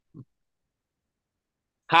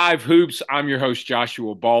Hive Hoops. I'm your host,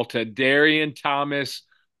 Joshua Balta. Darian Thomas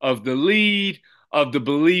of the Lead, of the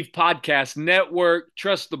Believe Podcast Network.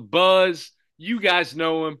 Trust the Buzz. You guys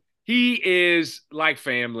know him. He is like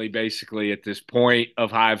family, basically, at this point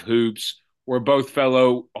of Hive Hoops. We're both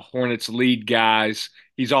fellow Hornets lead guys.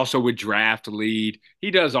 He's also with Draft Lead.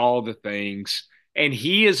 He does all the things. And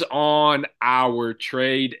he is on our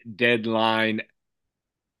trade deadline,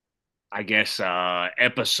 I guess,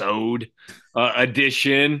 episode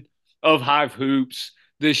edition of Hive Hoops.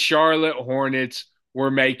 The Charlotte Hornets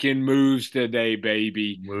were making moves today,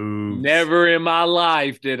 baby. Moves. Never in my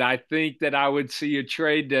life did I think that I would see a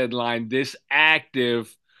trade deadline this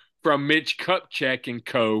active from Mitch Kupchak and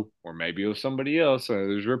co. Or maybe it was somebody else.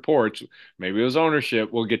 There's reports. Maybe it was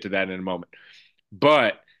ownership. We'll get to that in a moment.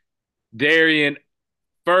 But Darian,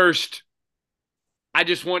 first, I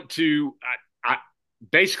just want to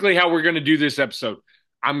basically how we're going to do this episode.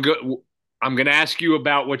 I'm go- I'm going to ask you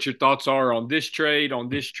about what your thoughts are on this trade,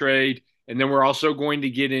 and then we're also going to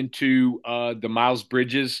get into the Miles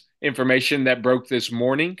Bridges information that broke this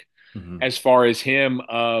morning, Mhm. as far as him.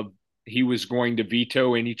 He was going to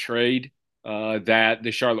veto any trade that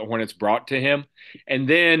the Charlotte Hornets brought to him, and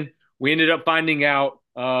then we ended up finding out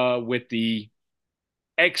with the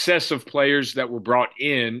excess of players that were brought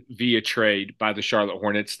in via trade by the Charlotte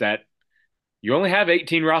Hornets that you only have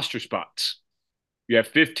 18 roster spots. You have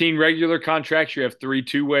 15 regular contracts, you have three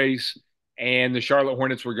two-ways, and the Charlotte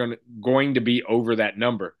Hornets were going to be over that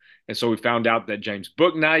number. And so we found out that James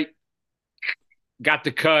Bouknight got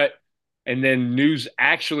the cut, and then news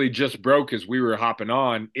actually just broke as we were hopping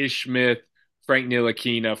on. Ish Smith, Frank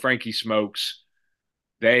Ntilikina, Frankie Smokes,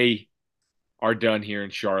 they are done here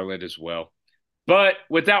in Charlotte as well. But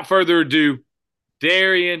without further ado,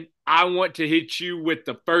 Darian, I want to hit you with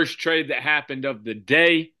the first trade that happened of the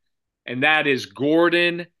day, and that is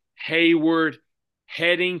Gordon Hayward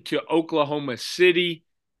heading to Oklahoma City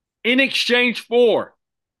in exchange for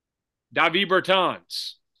Davi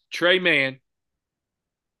Bertans, Trey Mann,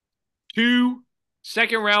 two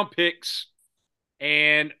second-round picks,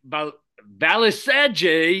 and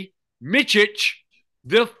Valisaje Micic,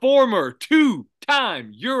 the former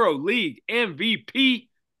two-time EuroLeague MVP.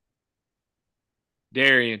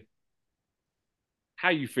 Darian, how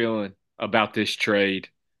you feeling about this trade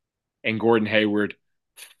and Gordon Hayward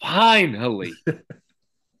finally,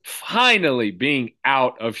 finally being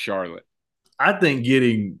out of Charlotte? I think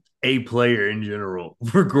getting a player in general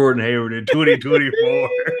for Gordon Hayward in 2024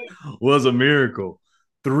 was a miracle.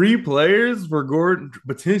 Three players for Gordon,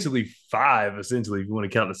 potentially five, essentially, if you want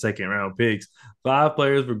to count the second round picks. Five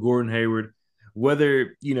players for Gordon Hayward.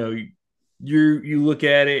 Whether you look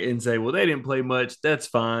at it and say, well, they didn't play much, that's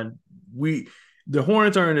fine. The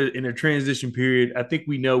Hornets are in a transition period. I think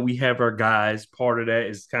we know we have our guys. Part of that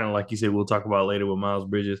is kind of like you said, we'll talk about later with Miles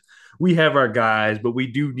Bridges. We have our guys, but we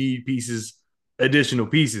do need additional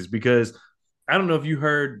pieces, because I don't know if you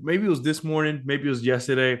heard, maybe it was this morning, maybe it was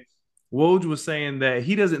yesterday. Woj was saying that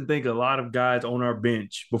he doesn't think a lot of guys on our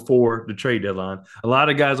bench before the trade deadline, a lot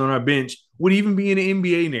of guys on our bench would even be in the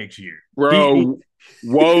NBA next year. He, Bro,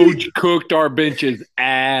 Woj cooked our bench's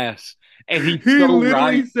ass. And he's he so literally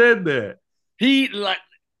right. said that. He like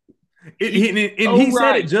he's And so he said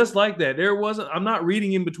it right. just like that. There wasn't, I'm not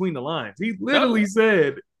reading in between the lines. He No. literally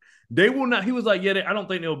said, they will not. He was like, yeah, I don't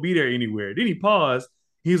think they'll be there anywhere. Then he paused.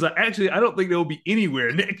 He was like, actually, I don't think they'll be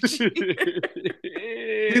anywhere next year.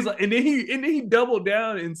 He's like, and then he doubled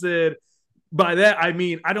down and said, by that I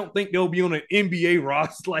mean I don't think they'll be on an NBA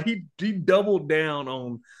roster. Like he doubled down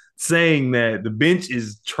on saying that the bench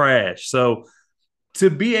is trash. So to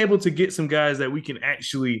be able to get some guys that we can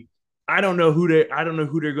actually, I don't know who they're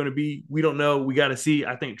going to be. We don't know. We got to see.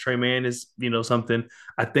 I think Trey Mann is, something.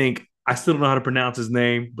 I think I still don't know how to pronounce his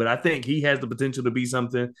name, but I think he has the potential to be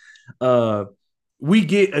something. Uh, we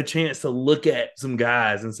get a chance to look at some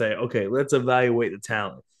guys and say, okay, let's evaluate the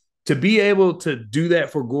talent. To be able to do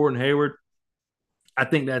that for Gordon Hayward, I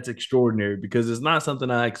think that's extraordinary, because it's not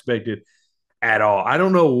something I expected at all. I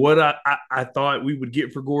don't know what I thought we would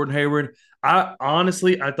get for Gordon Hayward. I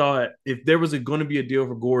thought if there was going to be a deal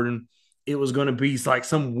for Gordon, it was going to be like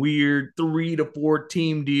some weird 3 to 4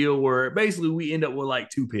 team deal where basically we end up with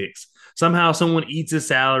like 2 picks. Somehow someone eats his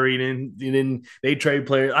salary, and then they trade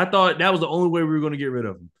players. I thought that was the only way we were going to get rid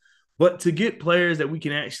of him. But to get players that we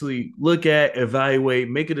can actually look at, evaluate,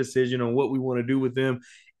 make a decision on what we want to do with them.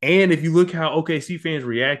 And if you look how OKC fans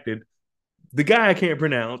reacted, the guy I can't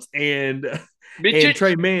pronounce, and Micic.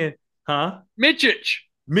 Trey Mann, huh? Micic.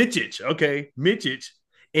 Micic, okay, Micic,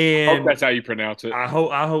 I hope and that's how you pronounce it. I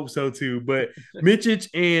hope so too. But Micic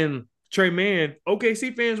and Trey Mann,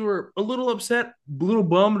 OKC fans were a little upset, a little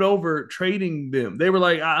bummed over trading them. They were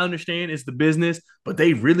like, I understand it's the business, but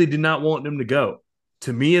they really did not want them to go.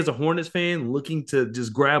 To me, as a Hornets fan, looking to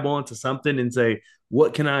just grab onto something and say,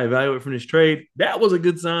 what can I evaluate from this trade? That was a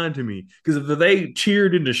good sign to me. Because if they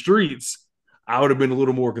cheered in the streets, I would have been a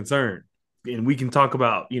little more concerned. And we can talk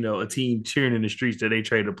about, a team cheering in the streets that they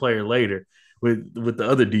traded a player later with the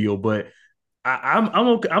other deal. But I'm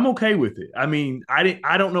okay. I'm okay with it. I mean,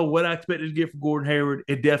 I don't know what I expected to get from Gordon Hayward.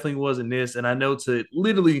 It definitely wasn't this, and I know to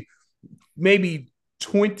literally maybe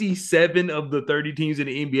 27 of the 30 teams in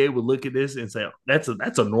the NBA would look at this and say that's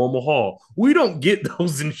a normal haul. We don't get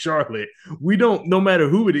those in Charlotte. We don't. No matter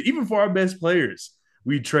who it is, even for our best players,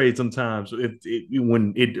 we trade sometimes.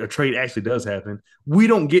 When a trade actually does happen, we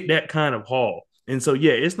don't get that kind of haul. And so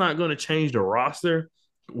yeah, it's not going to change the roster.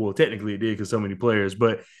 Well, technically it did because so many players,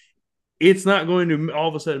 but it's not going to all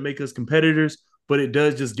of a sudden make us competitors, but it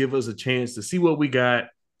does just give us a chance to see what we got.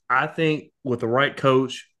 I think with the right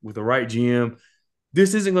coach, with the right GM,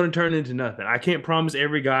 this isn't going to turn into nothing. I can't promise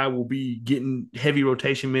every guy will be getting heavy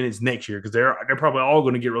rotation minutes next year because they're probably all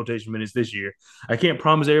going to get rotation minutes this year. I can't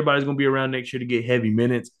promise everybody's going to be around next year to get heavy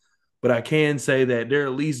minutes, but I can say that they're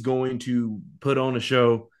at least going to put on a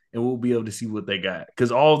show and we'll be able to see what they got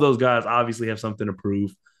because all of those guys obviously have something to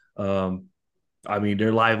prove. I mean,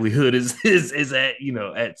 their livelihood is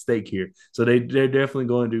at stake here. So they're definitely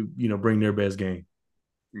going to bring their best game.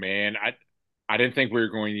 Man, I didn't think we were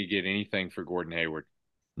going to get anything for Gordon Hayward.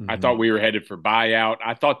 I Mm-hmm. thought we were headed for buyout.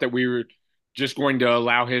 I thought that we were just going to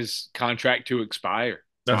allow his contract to expire,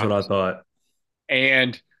 That's what I honestly. thought.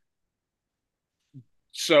 And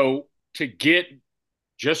so to get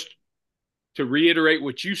just to reiterate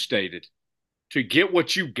what you stated, to get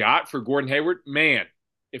what you got for Gordon Hayward, man,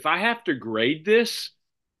 if I have to grade this,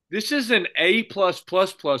 this is an A plus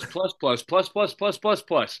plus plus plus plus plus plus plus plus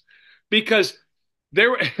plus because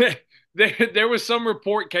there there was some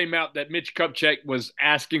report came out that Mitch Kupchak was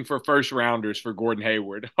asking for first rounders for Gordon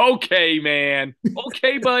Hayward. Okay, man.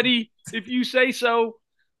 Okay, buddy. If you say so.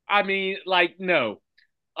 I mean, like, no.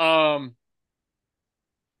 Um,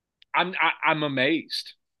 I'm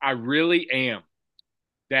amazed. I really am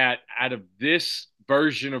that out of this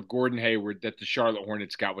version of Gordon Hayward that the Charlotte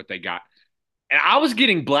Hornets got what they got. And I was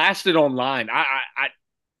getting blasted online. I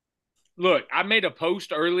look, I made a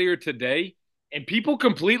post earlier today and people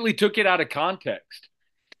completely took it out of context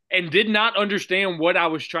and did not understand what I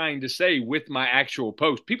was trying to say with my actual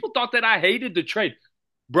post. People thought that I hated the trade.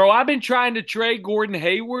 Bro, I've been trying to trade Gordon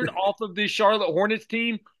Hayward off of this Charlotte Hornets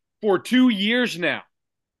team for 2 years now.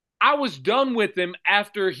 I was done with him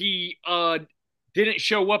after he didn't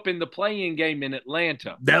show up in the play-in game in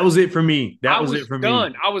Atlanta. That was it for me. That I was it was for me.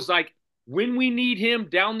 done. I was like, when we need him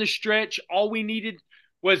down the stretch, all we needed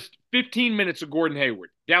was 15 minutes of Gordon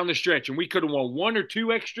Hayward down the stretch, and we could have won one or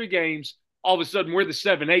two extra games. All of a sudden, we're the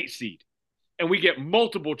 7-8 seed, and we get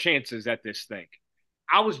multiple chances at this thing.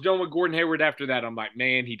 I was done with Gordon Hayward after that. I'm like,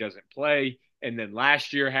 man, he doesn't play. And then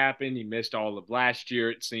last year happened. He missed all of last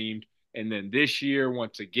year, it seemed. And then this year,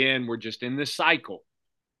 once again, we're just in this cycle.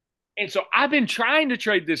 And so I've been trying to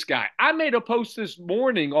trade this guy. I made a post this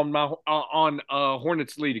morning on my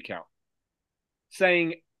Hornets lead account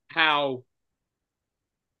saying how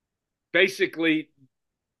basically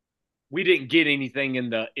we didn't get anything in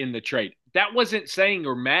the trade. That wasn't saying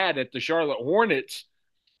or mad at the Charlotte Hornets.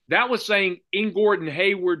 That was saying in Gordon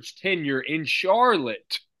Hayward's tenure in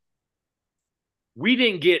Charlotte, we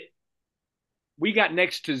got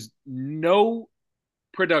next to no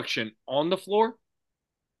production on the floor,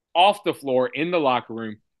 off the floor, in the locker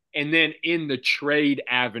room, and then in the trade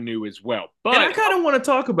avenue as well. And I kind of want to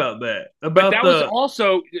talk about that. But About that was the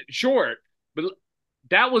also short, but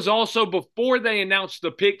that was also before they announced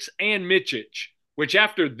the picks and Mitchich, which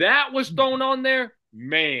after that was thrown on there,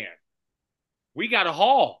 man, we got a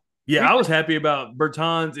haul. Yeah, We I was happy about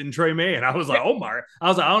Bertans and Trey Mann. I was like, yeah, oh my! I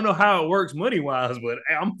was like, I don't know how it works money wise, but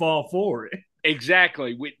I'm fall for it.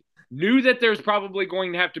 exactly. We knew that there's probably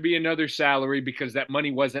going to have to be another salary because that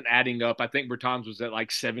money wasn't adding up. I think Bertans was at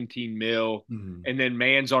like 17 mil, Mm-hmm. and then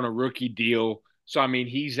Mann's on a rookie deal. So I mean,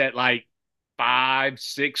 he's at like 5,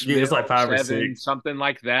 6 Yeah, mil, it's like 5 or 6. 7, something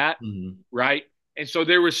like that, Mm-hmm. right? And so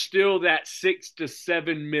there was still that 6 to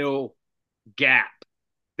 7 mil gap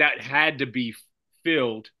that had to be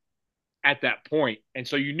filled at that point. And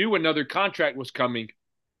so you knew another contract was coming,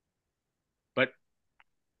 but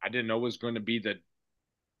I didn't know it was going to be the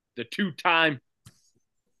two-time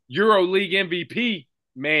EuroLeague MVP.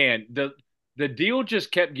 Man, the deal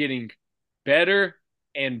just kept getting better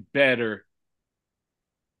and better.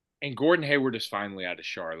 And Gordon Hayward is finally out of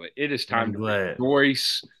Charlotte. It is And I'm time to glad.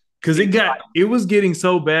 rejoice. Because It's it was getting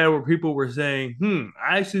so bad where people were saying,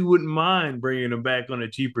 I actually wouldn't mind bringing him back on a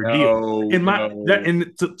cheaper deal. no, no.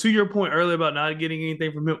 And to your point earlier about not getting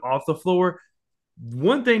anything from him off the floor,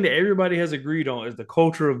 one thing that everybody has agreed on is the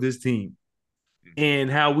culture of this team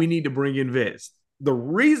and how we need to bring in vets. The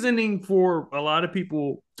reasoning for a lot of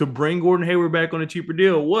people to bring Gordon Hayward back on a cheaper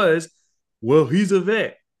deal was, well, he's a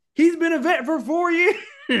vet. He's been a vet for 4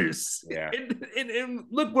 years. Yeah. And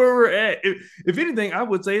look where we're at. If anything, I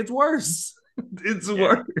would say it's worse. It's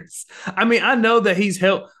worse. I mean, I know that he's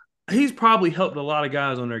probably helped a lot of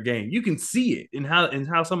guys on their game. You can see it in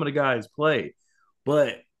how some of the guys play.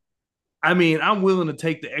 But I mean, I'm willing to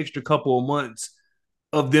take the extra couple of months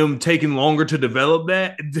of them taking longer to develop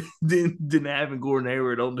that than having Gordon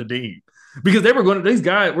Hayward on the team. Because they were going to, these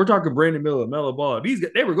guys, we're talking Brandon Miller, Melo Ball, these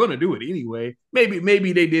guys, they were going to do it anyway.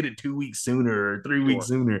 Maybe they did it 2 weeks sooner or 3 weeks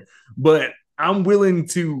sooner. But I'm willing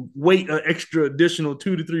to wait an extra additional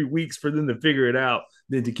 2 to 3 weeks for them to figure it out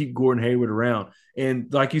than to keep Gordon Hayward around.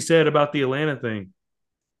 And like you said about the Atlanta thing,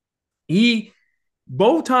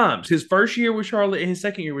 both times, his first year with Charlotte and his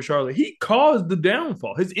second year with Charlotte, he caused the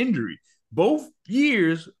downfall, his injury. Both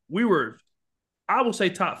years, we were, I will say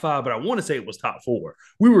top 5, but I want to say it was top 4.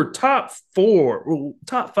 We were top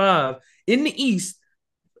 5 in the East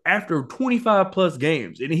after 25 plus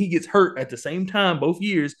games. And then he gets hurt at the same time both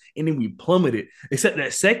years, and then we plummeted. Except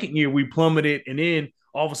that second year, we plummeted, and then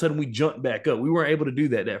all of a sudden we jumped back up. We weren't able to do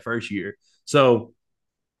that first year. So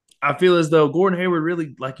I feel as though Gordon Hayward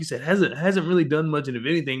really, like you said, hasn't really done much, and if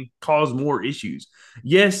anything, caused more issues.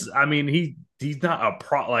 Yes, I mean he's not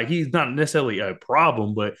he's not necessarily a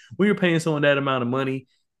problem, but when you're paying someone that amount of money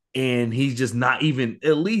and he's just not even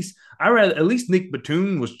at least Nick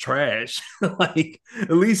Batum was trash. Like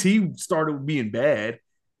at least he started being bad.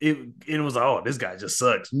 It was like, oh, this guy just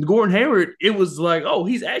sucks. And Gordon Hayward, it was like, oh,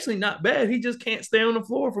 he's actually not bad. He just can't stay on the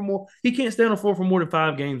floor for more. He can't stay on the floor for more than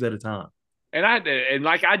 5 games at a time. And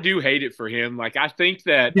I do hate it for him. Like I think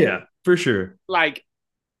that for sure. Like,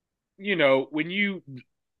 when you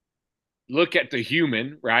look at the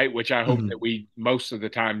human, right, which I hope that we most of the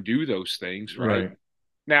time do those things, right?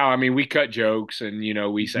 Now, I mean, we cut jokes and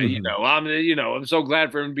we say, I'm so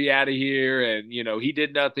glad for him to be out of here, and he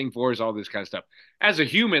did nothing for us, all this kind of stuff. As a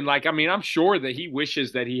human, like I mean, I'm sure that he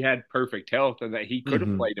wishes that he had perfect health and that he could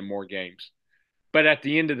have played in more games. But at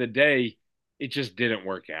the end of the day, it just didn't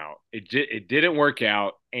work out. It didn't work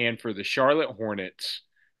out. And for the Charlotte Hornets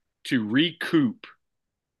to recoup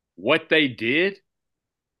what they did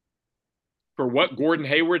for what Gordon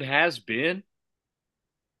Hayward has been,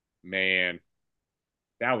 man,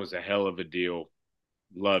 that was a hell of a deal.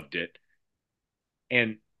 Loved it.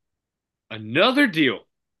 And another deal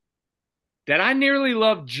that I nearly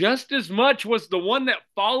loved just as much was the one that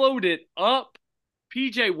followed it up.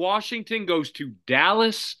 PJ Washington goes to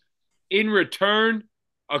Dallas. In return,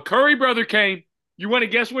 a Curry brother came. You want to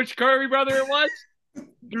guess which Curry brother it was?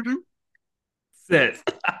 Seth.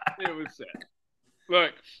 It was Seth.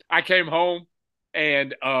 Look, I came home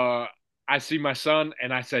and I see my son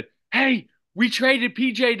and I said, hey, we traded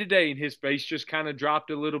PJ today. And his face just kind of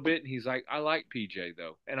dropped a little bit. And he's like, I like PJ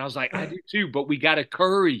though. And I was like, I do too, but we got a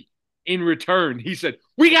Curry in return. He said,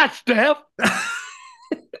 we got Steph.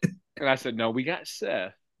 And I said, no, we got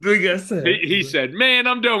Seth. He said, man,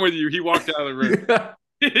 I'm done with you. He walked out of the room.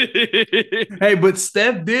 Hey, but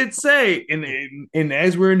Steph did say, and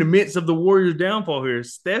as we're in the midst of the Warriors' downfall here,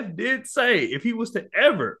 Steph did say if he was to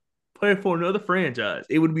ever play for another franchise,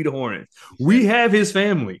 it would be the Hornets. We have his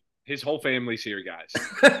family. His whole family's here, guys.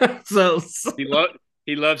 so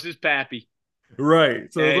he loves his pappy.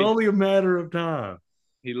 Right. So it's only a matter of time.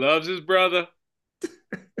 He loves his brother.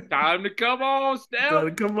 Time to come on,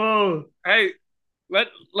 Steph. Come on. Hey,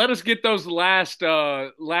 let us get those last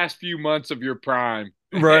few months of your prime.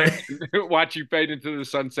 Right. Watch you fade into the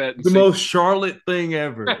sunset. The most Charlotte thing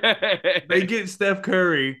ever. They get Steph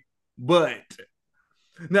Curry, but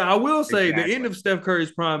now I will say the end of Steph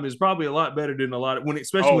Curry's prime is probably a lot better than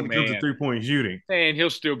especially when it comes to 3-point shooting. Man, he'll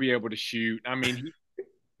still be able to shoot. I mean,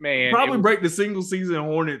 probably break the single season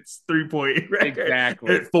Hornets 3-point record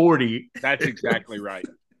exactly at 40. That's exactly right.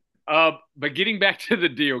 But getting back to the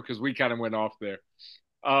deal, because we kind of went off there.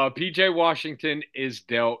 PJ Washington is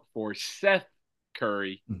dealt for Seth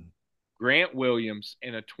Curry, Grant Williams,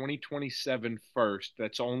 and a 2027 first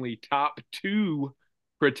that's only top 2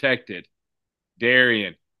 protected.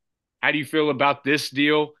 Darian, how do you feel about this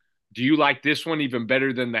deal? Do you like this one even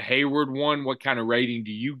better than the Hayward one? What kind of rating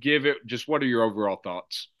do you give it? Just what are your overall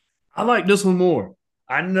thoughts? I like this one more.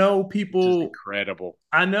 I know people. Incredible.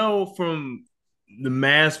 I know from the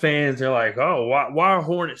Mavs fans, they're like, oh, why are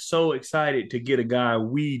Hornets so excited to get a guy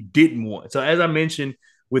we didn't want? So as I mentioned,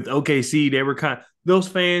 with OKC, they were kind of those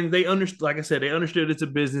fans. They understood, like I said, they understood it's a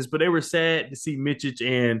business, but they were sad to see Mitchich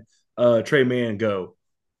and Trey Mann go.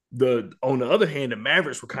 On the other hand, the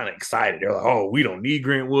Mavericks were kind of excited. They're like, "Oh, we don't need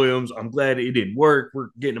Grant Williams. I'm glad it didn't work. We're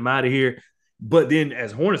getting him out of here." But then,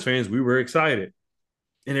 as Hornets fans, we were excited,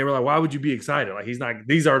 and they were like, "Why would you be excited? Like he's not.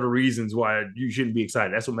 These are the reasons why you shouldn't be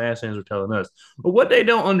excited." That's what Mavs fans were telling us. But what they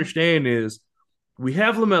don't understand is we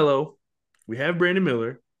have LaMelo, we have Brandon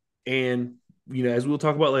Miller, and as we'll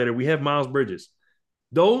talk about later, we have Miles Bridges.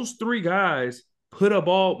 Those three guys put up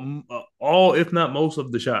all if not most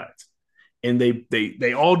of the shots, and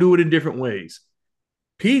they all do it in different ways.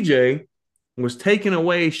 PJ was taking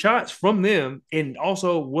away shots from them and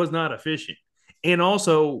also was not efficient, and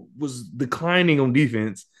also was declining on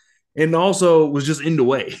defense, and also was just in the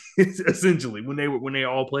way essentially when they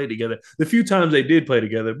all played together. The few times they did play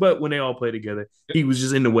together, but when they all played together, he was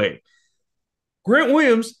just in the way. Grant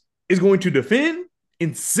Williams is going to defend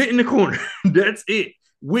and sit in the corner. That's it,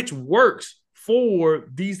 which works for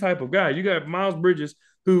these type of guys. You got Miles Bridges,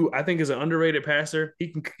 who I think is an underrated passer.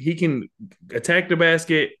 He can attack the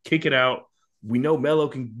basket, kick it out. We know Melo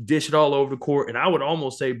can dish it all over the court, and I would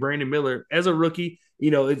almost say Brandon Miller as a rookie,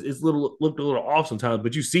 it's looked a little off sometimes,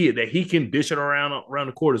 but you see it that he can dish it around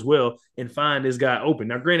the court as well and find this guy open.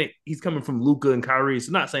 Now, granted, he's coming from Luka and Kyrie,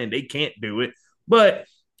 so not saying they can't do it, but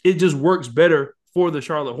it just works better for the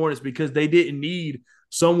Charlotte Hornets because they didn't need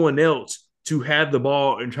someone else to have the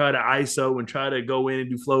ball and try to ISO and try to go in and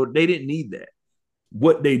do float. They didn't need that.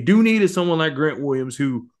 What they do need is someone like Grant Williams,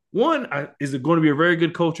 who, is going to be a very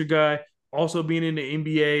good culture guy, also being in the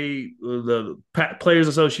NBA, the Players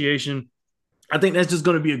Association. I think that's just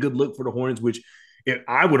going to be a good look for the Hornets, which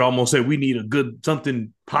I would almost say we need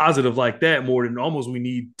something positive like that more than almost we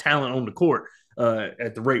need talent on the court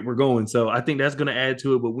at the rate we're going. So I think that's going to add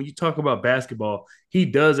to it. But when you talk about basketball, he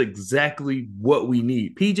does exactly what we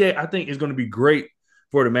need. PJ, I think, is going to be great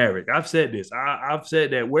for the Mavericks. I've said this. I've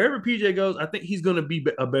said that wherever PJ goes, I think he's going to be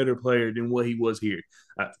a better player than what he was here.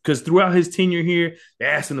 Because throughout his tenure here, they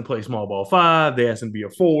asked him to play small ball 5. They asked him to be a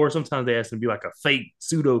 4. Sometimes they asked him to be like a fake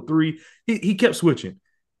pseudo 3. He kept switching.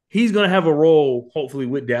 He's going to have a role, hopefully,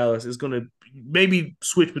 with Dallas. It's going to maybe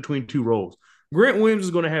switch between 2 roles. Grant Williams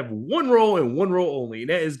is going to have 1 role and 1 role only. And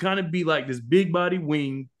that is going to be like this big body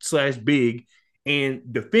wing / big and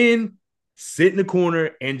defend, sit in the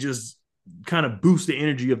corner, and just kind of boost the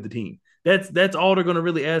energy of the team. That's all they're going to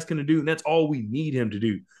really ask him to do, and that's all we need him to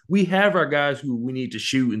do. We have our guys who we need to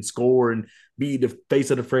shoot and score and be the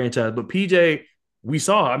face of the franchise. But PJ, we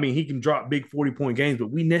saw, he can drop big 40-point games,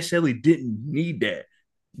 but we necessarily didn't need that.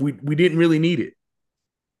 We didn't really need it.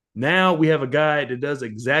 Now we have a guy that does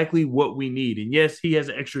exactly what we need. And yes, he has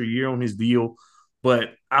an extra year on his deal, but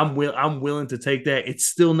I'm willing to take that. It's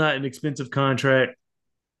still not an expensive contract.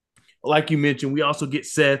 Like you mentioned, we also get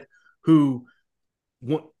Seth, who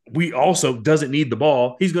we also doesn't need the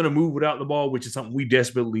ball. He's going to move without the ball, which is something we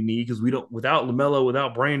desperately need because without LaMelo,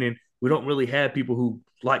 without Brandon, we don't really have people who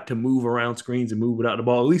like to move around screens and move without the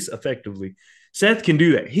ball, at least effectively. Seth can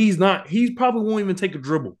do that. He probably won't even take a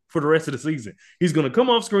dribble for the rest of the season. He's going to come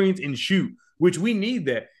off screens and shoot, which we need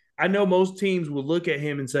that. I know most teams will look at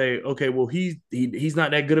him and say, okay, well, he's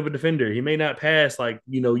not that good of a defender. He may not pass like,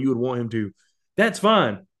 you would want him to. That's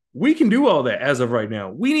fine. We can do all that as of right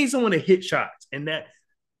now. We need someone to hit shots, and that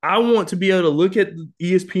I want to be able to look at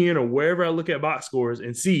ESPN or wherever I look at box scores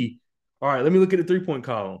and see, all right, let me look at the 3-point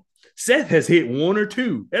column. Seth has hit 1 or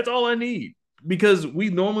 2. That's all I need. Because we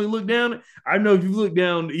normally look down. I know if you look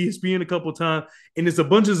down ESPN a couple of times and it's a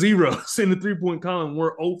bunch of zeros in the 3-point column,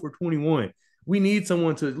 we're 0 for 21. We need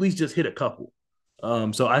someone to at least just hit a couple.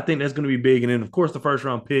 So I think that's going to be big. And then, of course, the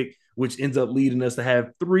first-round pick, which ends up leading us to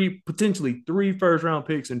have potentially three first-round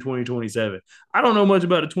picks in 2027. I don't know much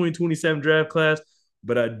about the 2027 draft class,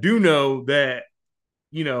 but I do know that,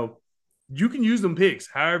 you can use them picks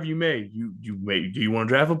however you may. Do you want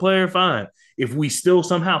to draft a player? Fine. If we still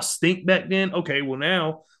somehow stink back then, okay, well,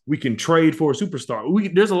 now we can trade for a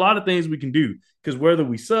superstar. There's a lot of things we can do because whether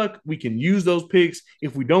we suck, we can use those picks.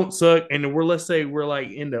 If we don't suck, and let's say we're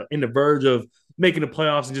like in the verge of making the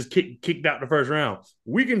playoffs and just kicked out the first round,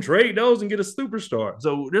 we can trade those and get a superstar.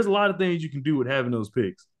 So there's a lot of things you can do with having those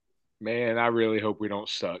picks. Man, I really hope we don't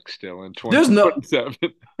suck still in 2027.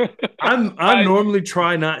 I normally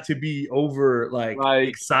try not to be over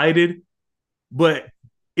excited, but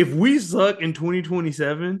if we suck in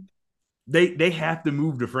 2027, they have to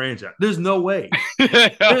move the franchise. There's no way.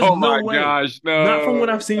 There's no way. Gosh, no. Not from what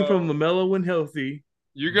I've seen from LaMelo when healthy.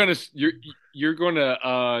 You're gonna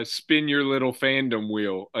spin your little fandom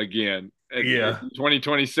wheel again. Yeah.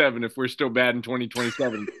 2027 if we're still bad in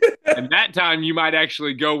 2027. And that time you might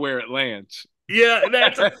actually go where it lands. Yeah,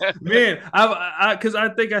 that's man. Because I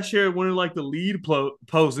think I shared one of like the lead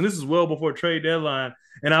posts, and this is well before trade deadline.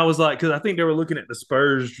 And I was like, because I think they were looking at the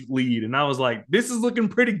Spurs lead, and I was like, this is looking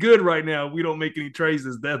pretty good right now. If we don't make any trades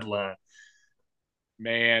this deadline.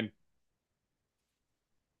 Man,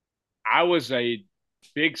 I was a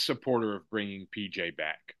big supporter of bringing PJ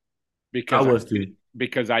back I because was too.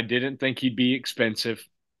 I didn't think he'd be expensive,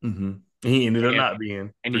 Mm-hmm. He ended up and not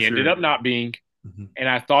being and for he ended sure. up not being. Mm-hmm. And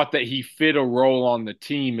I thought that he fit a role on the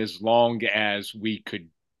team as long as we could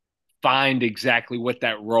find exactly what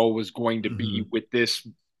that role was going to Mm-hmm. be with this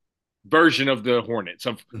version of the Hornets,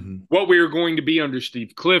 of Mm-hmm. what we were going to be under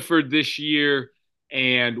Steve Clifford this year,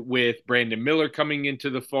 and with Brandon Miller coming into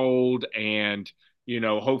the fold, and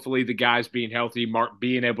hopefully the guys being healthy, Mark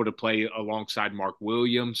being able to play alongside Mark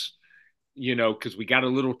Williams, because we got a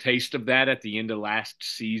little taste of that at the end of last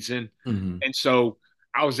season. Mm-hmm. And so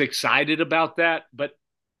I was excited about that, but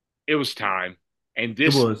it was time. And It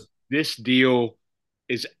this was. this deal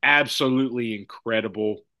is absolutely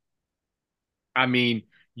incredible. I mean,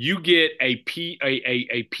 you get a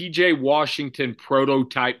PJ Washington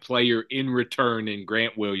prototype player in return in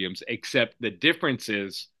Grant Williams, except the difference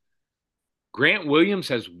is Grant Williams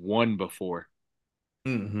has won before.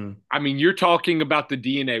 Mm-hmm. I mean, you're talking about the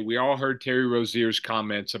DNA. We all heard Terry Rozier's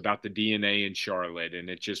comments about the DNA in Charlotte and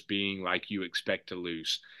it just being like you expect to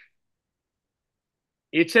lose.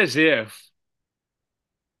 It's as if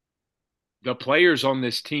the players on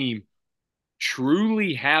this team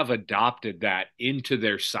truly have adopted that into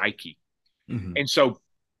their psyche. Mm-hmm. And so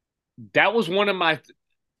that was one of my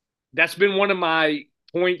that's been one of my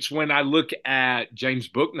points when I look at James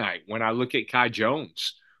Bouknight, when I look at Kai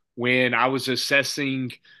Jones, when I was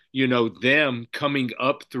assessing, them coming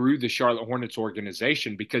up through the Charlotte Hornets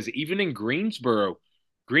organization, because even in Greensboro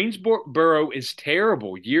is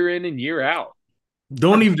terrible year in and year out.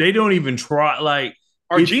 Our, They don't even try. Like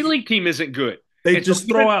our it's G League team isn't good. they And so just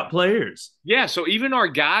throw even out players. yeah, so even our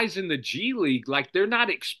guys in the G League, like they're not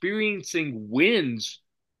experiencing wins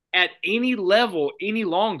at any level any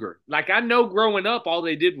longer. Like I know growing up, all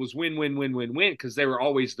they did was win, win, win, win, win because they were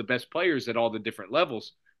always the best players at all the different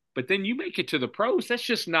levels. But then you make it to the pros, that's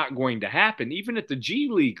just not going to happen, even at the G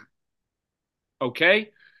League. Okay.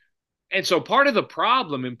 And so part of the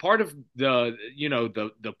problem and part of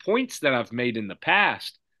the points that I've made in the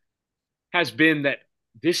past has been that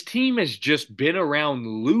this team has just been around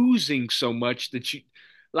losing so much that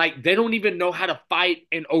they don't even know how to fight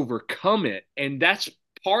and overcome it. And that's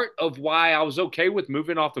part of why I was okay with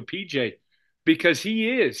moving off of PJ, because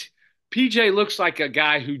PJ looks like a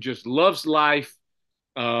guy who just loves life.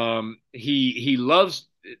 He loves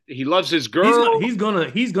his girl. He's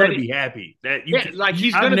That gonna be happy. That you yeah, can. like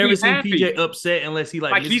he's I've gonna never be seen happy. PJ upset unless he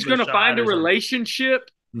like Like misses he's a gonna shot find a or something. relationship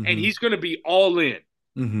and Mm-hmm. he's gonna be all in.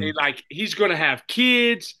 Mm-hmm. And like he's gonna have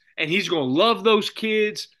kids and he's gonna love those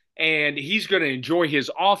kids and he's gonna enjoy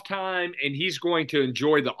his off time and he's going to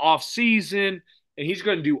enjoy the off season and he's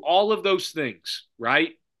gonna do all of those things, right?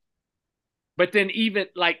 But then even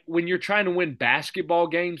like when you're trying to win basketball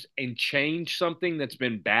games and change something that's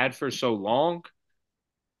been bad for so long,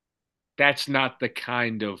 that's not the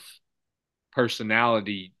kind of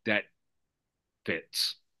personality that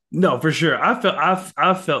fits. No, for sure. I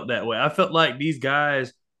felt that way. I felt like these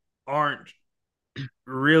guys aren't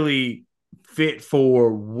really fit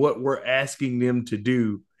for what we're asking them to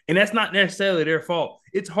do. And that's not necessarily their fault.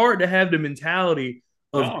 It's hard to have the mentality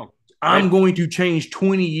of No. I'm going to change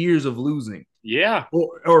 20 years of losing. Yeah.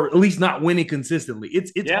 Or at least not winning consistently.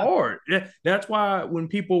 It's Yeah. hard. That's why when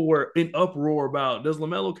people were in uproar about does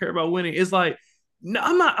LaMelo care about winning, it's like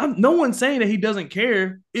no, no one's saying that he doesn't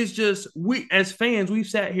care. It's just we as fans we've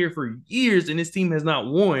sat here for years and this team has not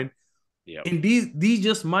won. Yep. And these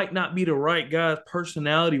just might not be the right guys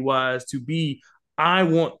personality wise to be. I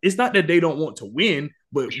want. It's not that they don't want to win,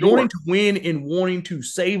 For but wanting sure. to win and wanting to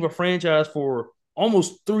save a franchise for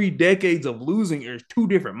almost 3 decades of losing are two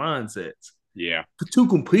different mindsets. Yeah. Two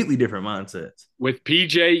completely different mindsets. With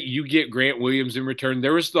PJ, you get Grant Williams in return.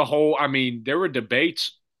 There was there were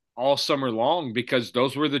debates all summer long because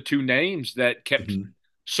those were the two names that kept Mm-hmm.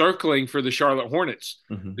 circling for the Charlotte Hornets.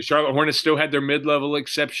 Mm-hmm. The Charlotte Hornets still had their mid-level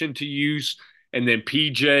exception to use, and then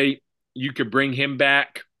PJ, you could bring him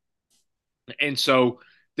back. And so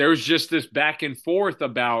there was just this back and forth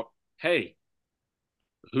about, hey,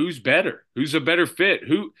 who's better? Who's a better fit?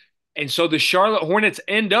 Who? And so the Charlotte Hornets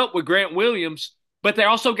end up with Grant Williams, but they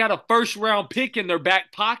also got a first round pick in their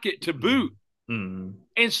back pocket to boot. Mm-hmm.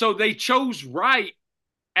 And so they chose right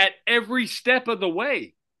at every step of the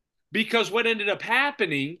way, because what ended up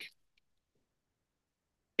happening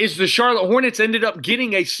is the Charlotte Hornets ended up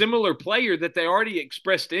getting a similar player that they already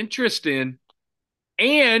expressed interest in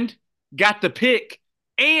and got the pick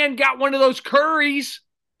and got one of those Currys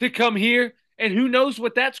to come here. And who knows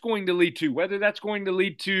what that's going to lead to, whether that's going to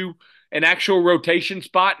lead to an actual rotation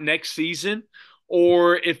spot next season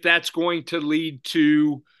or if that's going to lead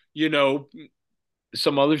to, you know,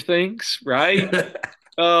 some other things, right?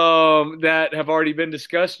 That have already been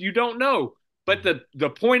discussed. You don't know. But the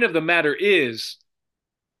point of the matter is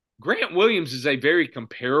Grant Williams is a very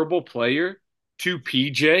comparable player to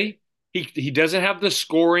PJ. He doesn't have the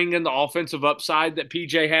scoring and the offensive upside that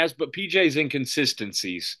PJ has, but PJ's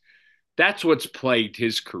inconsistencies. That's what's plagued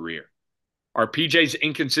his career. Are PJ's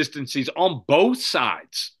inconsistencies on both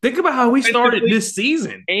sides. Think about how we started this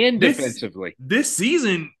season. And defensively. This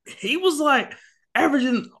season, he was like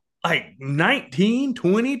averaging like 19,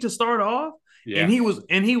 20 to start off. Yeah. And he was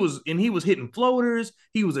hitting floaters.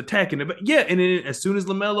 He was attacking the yeah. And then as soon as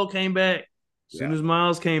LaMelo came back, as soon as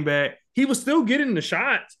Miles came back, he was still getting the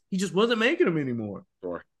shots. He just wasn't making them anymore.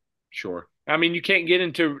 Sure. I mean, you can't get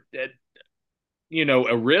into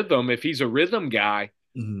a rhythm if he's a rhythm guy.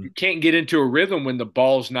 Mm-hmm. You can't get into a rhythm when the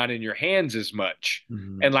ball's not in your hands as much.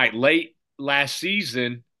 Mm-hmm. And like late last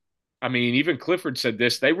season, I mean, even Clifford said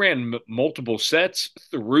this. They ran multiple sets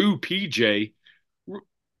through PJ.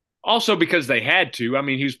 Also because they had to. I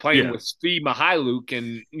mean, he was playing with Steve Mihailuk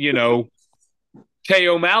and,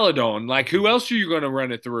 Teo Maladon. Like, who else are you going to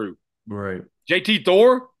run it through? Right. JT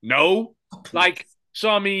Thor? No. Like, so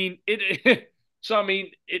I mean, it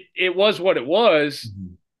was what it was.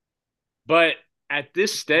 Mm-hmm. But at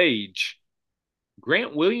this stage,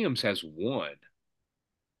 Grant Williams has won.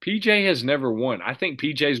 PJ has never won. I think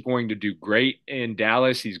PJ is going to do great in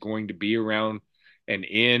Dallas. He's going to be around and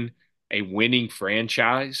in a winning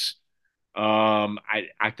franchise.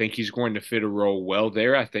 I think he's going to fit a role well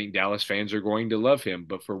there. I think Dallas fans are going to love him.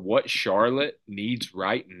 But for what Charlotte needs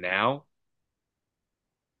right now,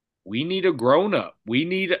 we need a grown-up. We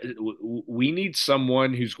need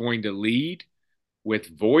someone who's going to lead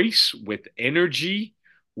with voice, with energy,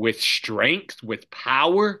 with strength, with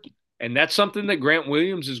power. And that's something that Grant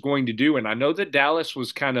Williams is going to do. And I know that Dallas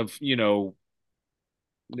was kind of,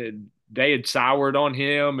 they had soured on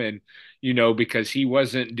him and, because he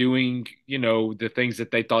wasn't doing, the things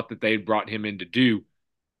that they thought that they had brought him in to do.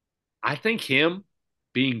 I think him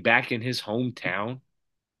being back in his hometown,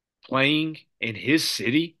 playing in his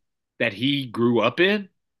city that he grew up in,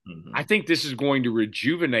 mm-hmm. I think this is going to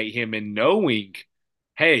rejuvenate him in knowing,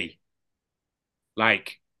 hey,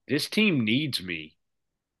 like, this team needs me.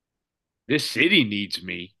 This city needs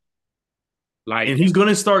me. Like, and he's going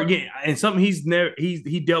to start getting, and something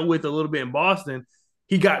he dealt with a little bit in Boston.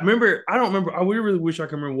 I don't remember. I really wish I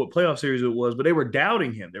could remember what playoff series it was, but they were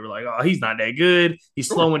doubting him. They were like, "Oh, he's not that good. He's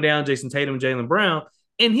slowing down Jason Tatum, Jaylen Brown,"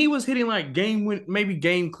 and he was hitting like game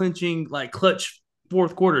clinching, like clutch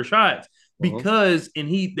fourth quarter shots because,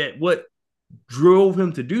 what drove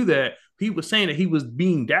him to do that. He was saying that he was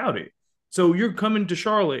being doubted. So you're coming to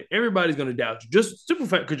Charlotte, everybody's going to doubt you. Just super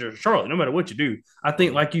fact because you're Charlotte, no matter what you do. I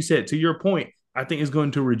think, like you said, to your point, I think it's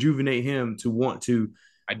going to rejuvenate him to want to.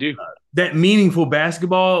 I do. That meaningful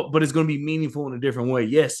basketball, but it's going to be meaningful in a different way.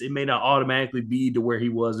 Yes, it may not automatically be to where he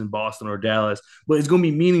was in Boston or Dallas, but it's going to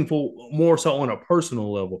be meaningful more so on a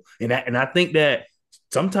personal level. And I think that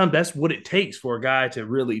sometimes that's what it takes for a guy to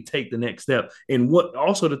really take the next step. And what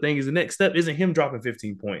also the thing is, the next step isn't him dropping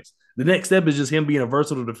 15 points. The next step is just him being a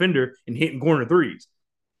versatile defender and hitting corner threes.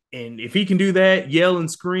 And if he can do that, yell and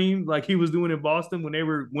scream like he was doing in Boston when they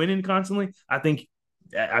were winning constantly,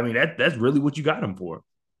 that's really what you got him for.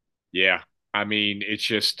 Yeah. I mean, it's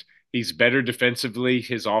just he's better defensively.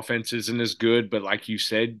 His offense isn't as good, but like you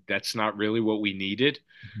said, that's not really what we needed.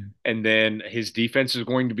 Mm-hmm. And then his defense is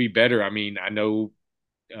going to be better. I mean, I know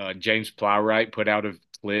James Plowright put out a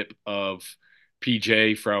clip of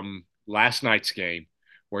PJ from last night's game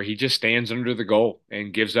where he just stands under the goal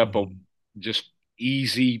and gives up a just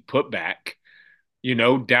easy putback,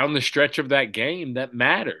 down the stretch of that game that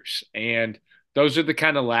matters. And those are the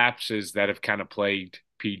kind of lapses that have kind of plagued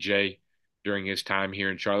PJ during his time here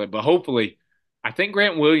in Charlotte. But hopefully, I think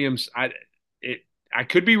Grant Williams, I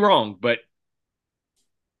could be wrong, but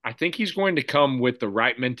I think he's going to come with the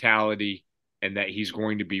right mentality and that he's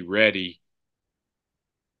going to be ready.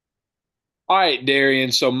 All right,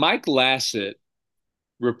 Darian. So Mike Lassett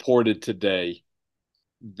reported today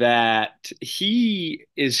that he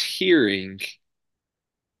is hearing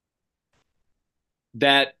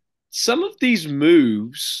that some of these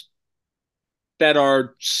moves that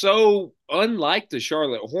are so unlike the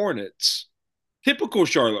Charlotte Hornets, typical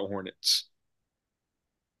Charlotte Hornets,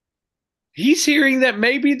 he's hearing that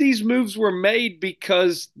maybe these moves were made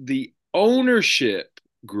because the ownership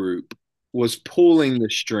group was pulling the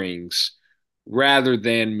strings rather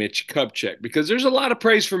than Mitch Kupchak, because there's a lot of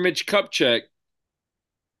praise for Mitch Kupchak,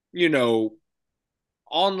 you know,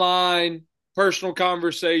 online, personal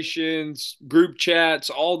conversations, group chats,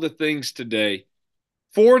 all the things today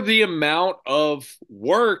for the amount of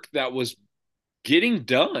work that was getting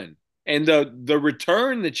done and the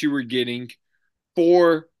return that you were getting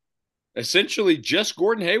for essentially just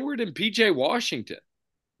Gordon Hayward and PJ Washington,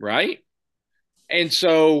 right? And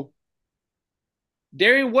so,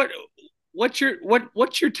 Darian, what's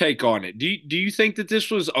your take on it? Do you think that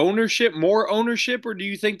this was more ownership, or do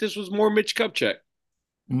you think this was more Mitch Kupchak?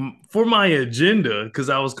 For my agenda, because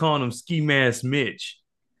I was calling him Ski Mask Mitch,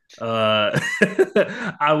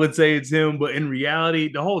 I would say it's him. But in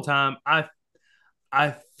reality, the whole time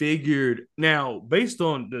I figured, now based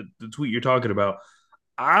on the tweet you're talking about,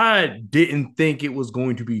 I didn't think it was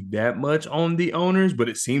going to be that much on the owners, but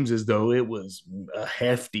it seems as though it was a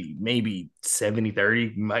hefty, maybe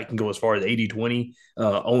 70-30, might can go as far as 80-20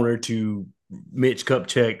 owner to Mitch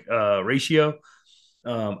Kupchak ratio.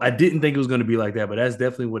 I didn't think it was going to be like that, but that's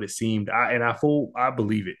definitely what it seemed. I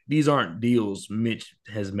believe it. These aren't deals Mitch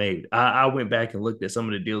has made. I went back and looked at some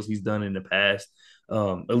of the deals he's done in the past,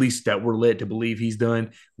 at least that we're led to believe he's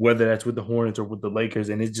done, whether that's with the Hornets or with the Lakers,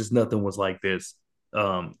 and it's just nothing was like this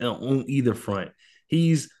on either front.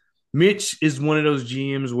 Mitch is one of those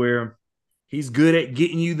GMs where he's good at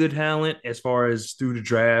getting you the talent as far as through the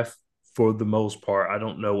draft for the most part. I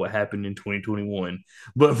don't know what happened in 2021,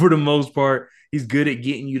 but for the most part, he's good at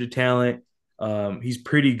getting you the talent. He's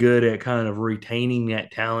pretty good at kind of retaining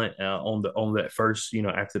that talent on that first,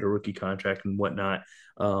 after the rookie contract and whatnot.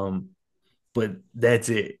 But that's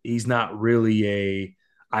it. He's not really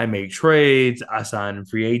I make trades, I sign in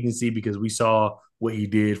free agency, because we saw what he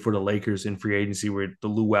did for the Lakers in free agency with the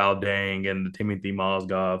Luol Deng and the Timothy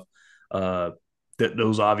Mozgov. That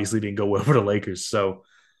those obviously didn't go well for the Lakers. So,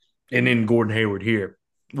 and then Gordon Hayward here.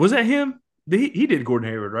 Was that him? He did Gordon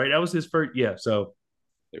Hayward, right? That was his first. Yeah. So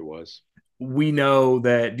it was. We know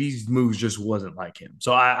that these moves just wasn't like him.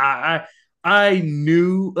 So I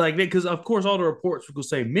knew like that, because of course all the reports would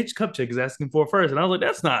say Mitch Kupchak is asking for it first, and I was like,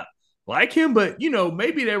 that's not like him. But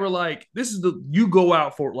maybe they were like, this is you go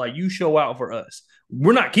out for, like, you show out for us.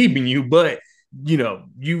 We're not keeping you, but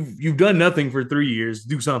you've done nothing for 3 years.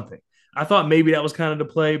 Do something. I thought maybe that was kind of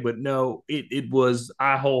the play, but no, it was.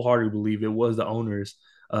 I wholeheartedly believe it was the owners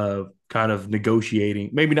kind of negotiating,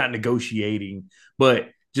 maybe not negotiating, but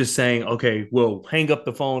just saying, okay, well, hang up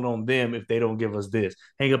the phone on them if they don't give us this.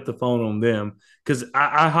 Hang up the phone on them, because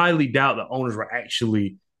I highly doubt the owners were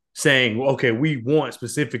actually saying, well, okay, we want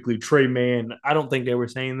specifically Trey Mann. I don't think they were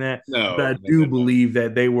saying that, No, but I do believe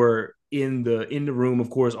that they were in the room, of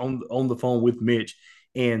course, on the phone with Mitch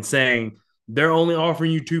and saying they're only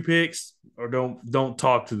offering you 2 picks, or don't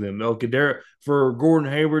talk to them. Okay, they're for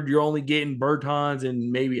Gordon Hayward, you're only getting Bertans,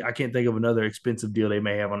 and maybe I can't think of another expensive deal they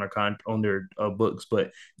may have on their books,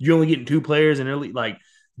 but you're only getting 2 players, and they're like,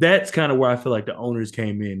 that's kind of where I feel like the owners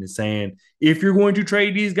came in and saying, if you're going to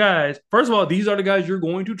trade these guys, first of all, these are the guys you're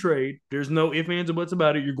going to trade. There's no ifs, ands, or buts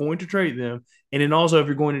about it. You're going to trade them. And then also, if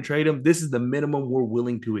you're going to trade them, this is the minimum we're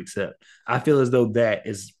willing to accept. I feel as though that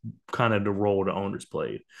is kind of the role the owners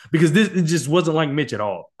played, because it just wasn't like Mitch at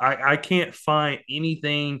all. I can't find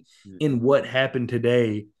anything in what happened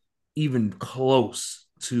today even close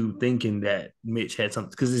to thinking that Mitch had something,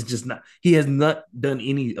 because it's just not. He has not done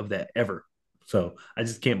any of that ever. So I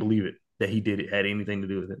just can't believe it that he had anything to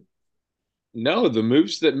do with it. No, the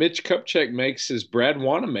moves that Mitch Kupchak makes is Brad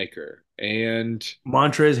Wanamaker and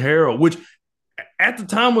Montrezl Harrell, which at the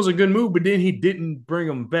time was a good move, but then he didn't bring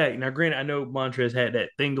him back. Now, granted, I know Montrezl had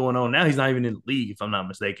that thing going on. Now he's not even in the league, if I'm not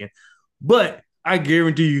mistaken. But I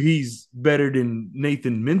guarantee you he's better than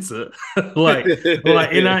Nathan Mensah. I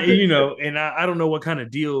don't know what kind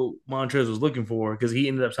of deal Montrezl was looking for, because he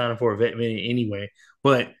ended up signing for a vet minute anyway.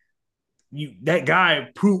 But that guy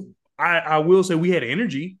proved. I will say we had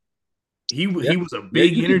energy. He was a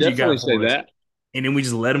big energy guy for us, and then we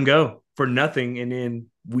just let him go for nothing, and then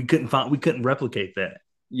we couldn't replicate that.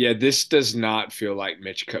 Yeah, this does not feel like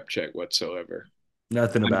Mitch Kupchak whatsoever.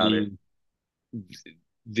 Nothing about it.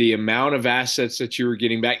 The amount of assets that you were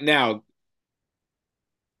getting back now,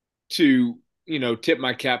 to tip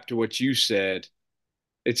my cap to what you said,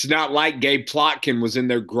 it's not like Gabe Plotkin was in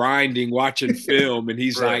there grinding, watching film, and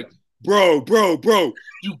he's right. Like, bro,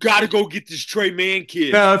 you got to go get this Trey Mann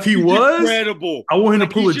kid. Now, if he was incredible, I want him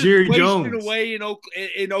to pull a Jerry Jones away in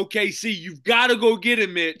OKC. You've got to go get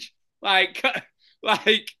him, Mitch. Like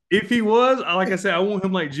if he was, like I said, I want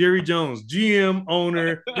him like Jerry Jones, GM,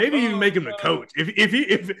 owner, maybe even make him the coach. If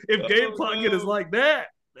Gabe Plotkin is like that,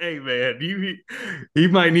 hey man, he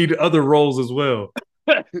might need other roles as well.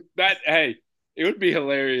 Hey, it would be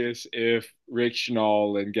hilarious if Rick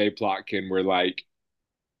Schnall and Gabe Plotkin were like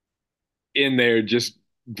in there just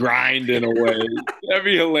grinding away. That'd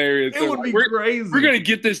be hilarious. It They're would like, be we're crazy. gonna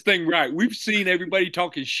get this thing right. We've seen everybody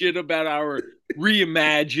talking shit about our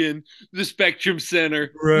reimagine the Spectrum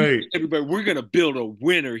Center. Right. Everybody, we're gonna build a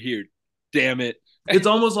winner here. Damn it. It's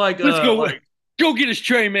almost Let's go get us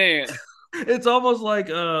Trey Man. it's almost like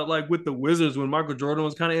with the Wizards when Michael Jordan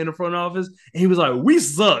was kind of in the front office and he was like, "We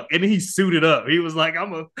suck," and then he suited up. He was like,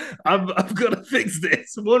 I'm gonna fix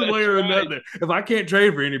this one way or another. If I can't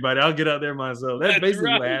trade for anybody, I'll get out there myself." That's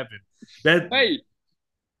basically what happened. Hey,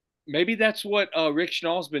 maybe that's what Rick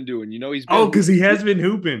Schnall's been doing. You know, because he has been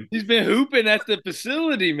hooping. He's been hooping at the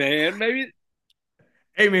facility, man. Maybe.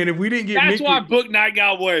 Hey, man, if we didn't get that's why Bouknight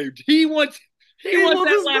got waived. He wants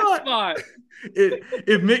that last spot.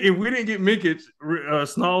 If we didn't get Minkic,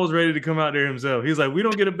 Snall was ready to come out there himself. He's like, we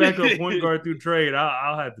don't get a backup point guard through trade.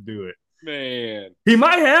 I'll have to do it. Man, he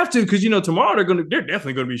might have to because tomorrow they're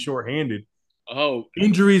definitely going to be shorthanded. Oh,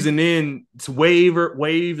 injuries and then it's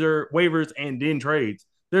waivers and then trades.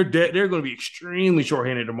 They're going to be extremely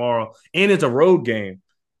shorthanded tomorrow, and it's a road game.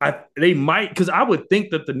 They might because I would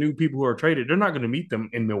think that the new people who are traded they're not going to meet them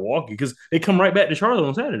in Milwaukee because they come right back to Charlotte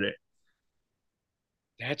on Saturday.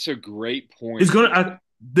 That's a great point. The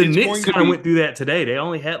Knicks kind of went through that today. They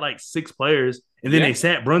only had like 6 players, and then they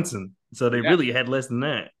sat Brunson, so they really had less than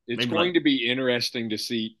that. It's going to be interesting to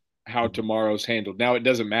see how tomorrow's handled. Now it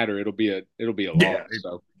doesn't matter; it'll be a loss.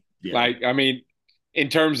 So, like, I mean, in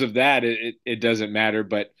terms of that, it doesn't matter.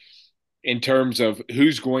 But in terms of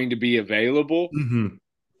who's going to be available,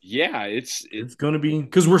 yeah, it's going to be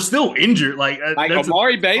because we're still injured. Like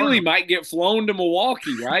Amari Bailey might get flown to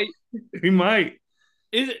Milwaukee, right? He might.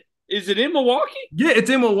 Is it in Milwaukee? Yeah, it's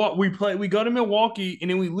in Milwaukee. We go to Milwaukee, and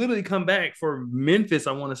then we literally come back for Memphis.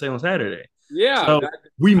 I want to say on Saturday. Yeah, so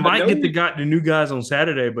we might get the new guys on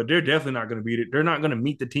Saturday, but they're definitely not going to beat it. They're not going to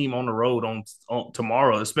meet the team on the road on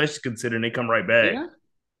tomorrow, especially considering they come right back. Yeah,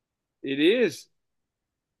 it is.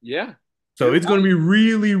 Yeah. So it's going to be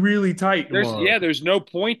really, really tight tomorrow. There's no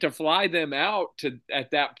point to fly them out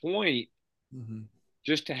at that point.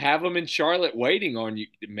 Just to have them in Charlotte waiting on you,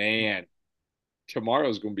 man.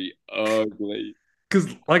 Tomorrow's going to be ugly.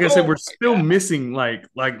 Because, like I said, we're still missing like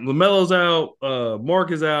LaMelo's out,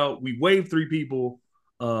 Mark is out. We waived 3 people.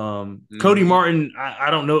 Cody Martin,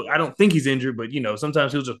 I don't know. I don't think he's injured, but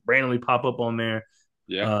sometimes he'll just randomly pop up on there.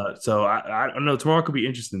 Yeah. So I don't know. Tomorrow could be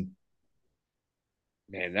interesting.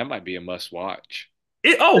 Man, that might be a must watch.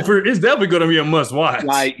 It's definitely going to be a must watch.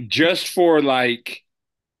 Like just for like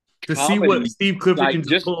to see what Steve Clifford can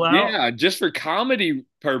just pull out. Yeah, just for comedy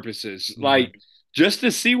purposes, like just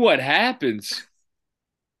to see what happens.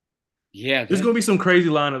 Yeah, there's going to be some crazy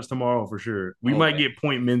lineups tomorrow for sure. We might get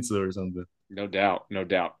Point Mensa or something. No doubt.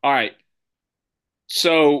 All right.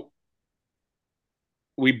 So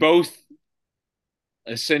we both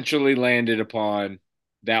essentially landed upon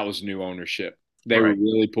that was new ownership. They were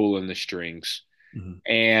really pulling the strings.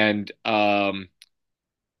 And yeah,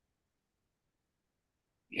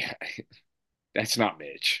 that's not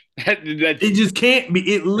Mitch. It just can't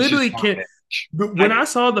be. It literally can't. But when I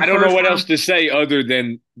saw I don't know what else to say other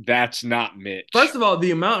than that's not Mitch. First of all,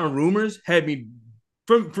 the amount of rumors had me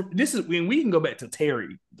from this is when we can go back to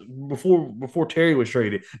Terry before Terry was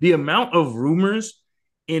traded. The amount of rumors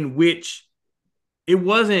in which it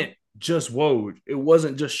wasn't just Woj, it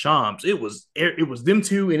wasn't just Shams, it was them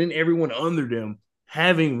two and then everyone under them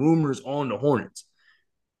having rumors on the Hornets.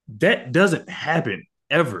 That doesn't happen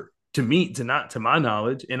ever. To my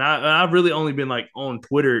knowledge, and I've really only been like on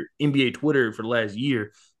Twitter, NBA Twitter for the last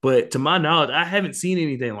year, but to my knowledge, I haven't seen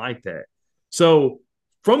anything like that. So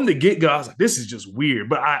from the get-go, I was like, this is just weird.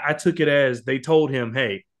 But I took it as they told him,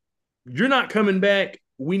 hey, you're not coming back.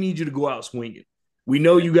 We need you to go out swinging. We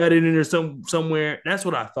know you got it in there somewhere. That's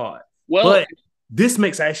what I thought. Well, but this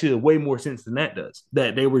makes actually way more sense than that does.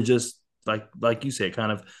 That they were just like you said,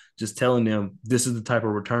 kind of just telling them this is the type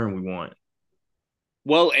of return we want.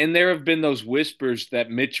 Well, and there have been those whispers that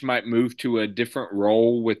Mitch might move to a different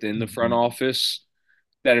role within the front office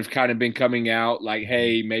that have kind of been coming out like,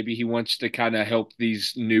 hey, maybe he wants to kind of help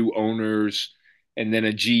these new owners and then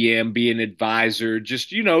a GM be an advisor, just,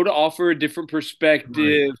 to offer a different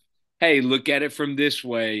perspective. Right. Hey, look at it from this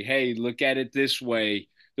way. Hey, look at it this way.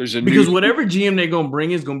 Because whatever GM they're going to bring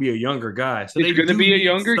is going to be a younger guy. So it's going to be a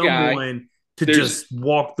younger guy to just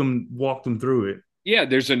walk them through it. Yeah,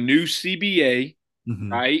 there's a new CBA.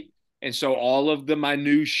 Right. And so all of the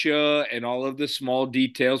minutia and all of the small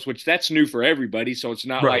details, which that's new for everybody. So it's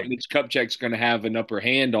not like Mitch Kupchak's going to have an upper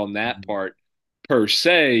hand on that part per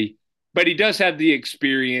se, but he does have the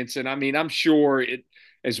experience. And I mean, I'm sure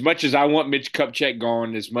as much as I want Mitch Kupchak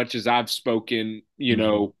gone, as much as I've spoken,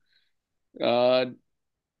 Mm-hmm. uh,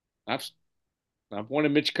 I've I've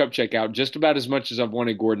wanted Mitch Kupchak out just about as much as I've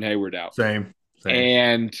wanted Gordon Hayward out. Same, same.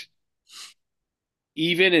 And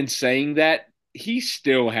even in saying that, he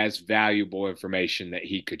still has valuable information that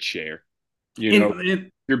he could share. You And, know,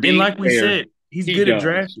 and you're and being like we fair, said, he's he good at does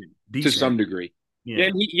drafting, to decent. some degree. Yeah,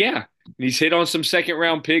 Yeah, yeah. And he's hit on some second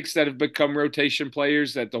round picks that have become rotation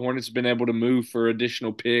players that the Hornets have been able to move for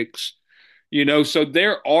additional picks. So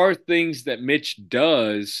there are things that Mitch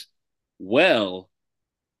does well,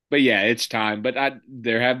 but yeah, it's time. But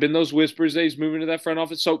there have been those whispers that he's moving to that front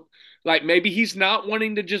office. So like maybe he's not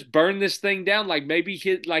wanting to just burn this thing down. Like maybe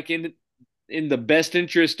hit like in the best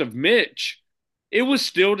interest of Mitch, it was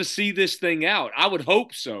still to see this thing out. I would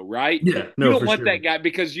hope so, right? yeah, You no, don't for want that sure. guy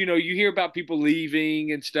because you hear about people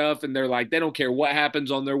leaving and stuff, and they're like, they don't care what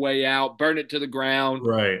happens on their way out, burn it to the ground.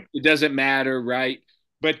 Right. It doesn't matter, right?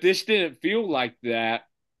 But this didn't feel like that.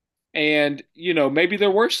 And, maybe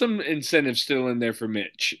there were some incentives still in there for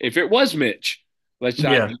Mitch. If it was Mitch, let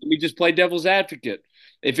Yeah. me just play devil's advocate.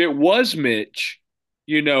 If it was Mitch,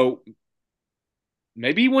 you know,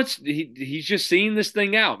 maybe he's just seeing this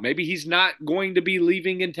thing out. Maybe he's not going to be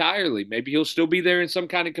leaving entirely. Maybe he'll still be there in some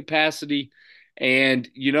kind of capacity. And,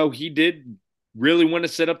 he did really want to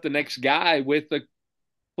set up the next guy with a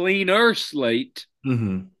cleaner slate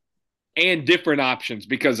Mm-hmm. and different options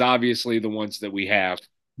because obviously the ones that we have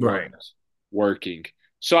weren't Right. working.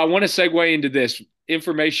 So I want to segue into this.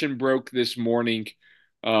 Information broke this morning.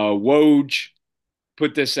 Woj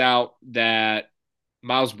put this out that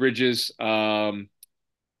Miles Bridges,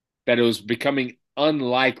 that it was becoming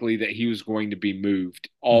unlikely that he was going to be moved,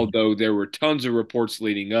 Mm-hmm. although there were tons of reports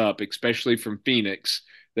leading up, especially from Phoenix,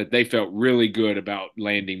 that they felt really good about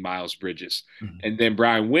landing Miles Bridges. Mm-hmm. And then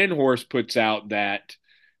Brian Windhorst puts out that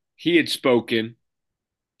he had spoken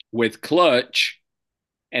with Clutch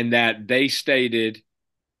and that they stated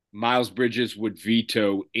Miles Bridges would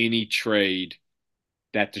veto any trade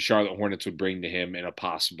that the Charlotte Hornets would bring to him in a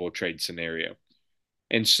possible trade scenario.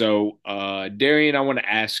 And so, Darian, I want to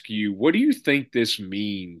ask you, what do you think this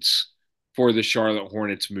means for the Charlotte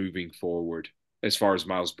Hornets moving forward as far as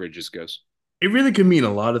Miles Bridges goes? It really could mean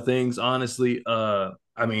a lot of things, honestly. I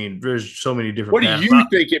mean, there's so many different What do paths. you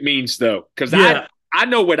think it means, though? Because Yeah. I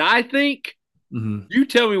know what I think. Mm-hmm. You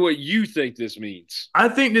tell me what you think this means. I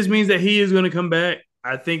think this means that he is going to come back.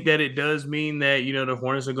 I think that it does mean that, the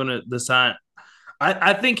Hornets are going to decide.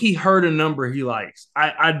 I think he heard a number he likes.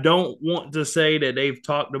 I don't want to say that they've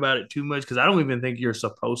talked about it too much because I don't even think you're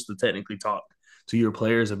supposed to technically talk to your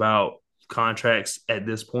players about contracts at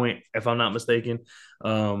this point, if I'm not mistaken.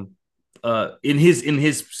 Um, in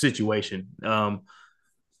his situation.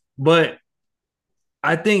 But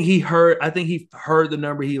I think he heard the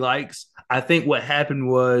number he likes. I think what happened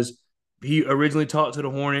was he originally talked to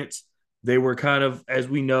the Hornets. They were kind of, as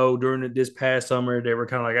we know, during this past summer, they were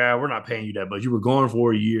kind of like, we're not paying you that much. You were gone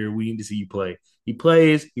for a year. We need to see you play. He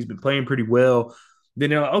plays. He's been playing pretty well.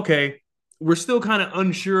 Then they're like, okay, we're still kind of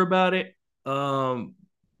unsure about it.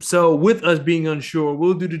 So with us being unsure,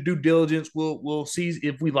 we'll do the due diligence. We'll see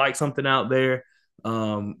if we like something out there.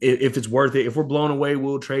 If it's worth it. If we're blown away,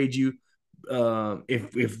 we'll trade you.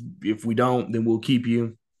 If we don't, then we'll keep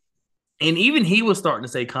you. And even he was starting to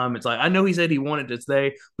say comments like, I know he said he wanted to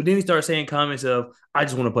stay, but then he started saying comments of, I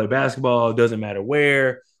just want to play basketball. It doesn't matter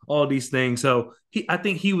where, all these things. So I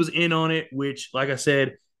think he was in on it, which, like I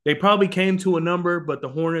said, they probably came to a number, but the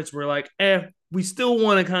Hornets were like, we still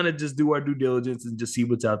want to kind of just do our due diligence and just see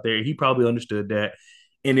what's out there. He probably understood that.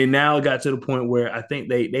 And then now it got to the point where I think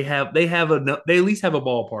they at least have a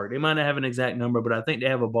ballpark. They might not have an exact number, but I think they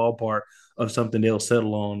have a ballpark of something they'll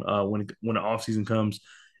settle on when the offseason comes.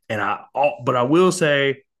 But I will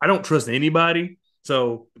say I don't trust anybody.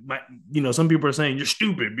 So some people are saying you're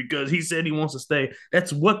stupid because he said he wants to stay.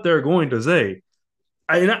 That's what they're going to say.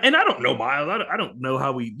 And I don't know Miles. I don't know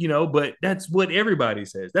how but that's what everybody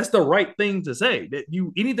says. That's the right thing to say. That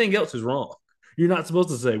anything else is wrong. You're not supposed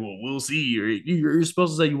to say, well, we'll see. Or you're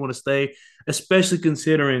supposed to say you want to stay, especially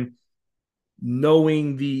considering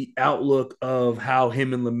knowing the outlook of how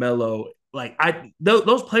him and LaMelo,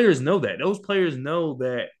 those players know that. Those players know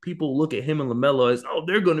that people look at him and LaMelo as,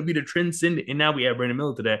 they're going to be the transcendent. And now we have Brandon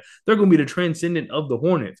Miller today. They're going to be the transcendent of the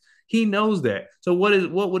Hornets. He knows that. So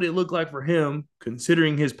what would it look like for him,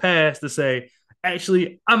 considering his past, to say,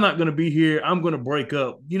 actually, I'm not going to be here. I'm going to break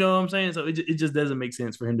up. You know what I'm saying? So it just doesn't make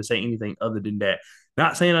sense for him to say anything other than that.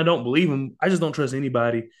 Not saying I don't believe him. I just don't trust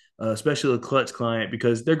anybody, especially a clutch client,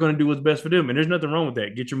 because they're going to do what's best for them. And there's nothing wrong with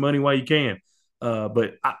that. Get your money while you can.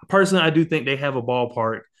 But personally, I do think they have a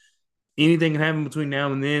ballpark. Anything can happen between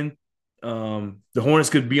now and then. The Hornets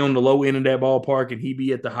could be on the low end of that ballpark and he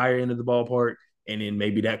be at the higher end of the ballpark, and then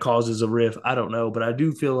maybe that causes a rift. I don't know, but I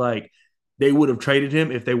do feel like they would have traded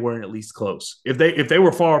him if they weren't at least close. If they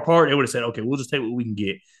were far apart, they would have said, okay, we'll just take what we can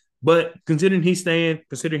get. But considering he's staying,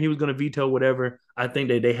 considering he was going to veto whatever, I think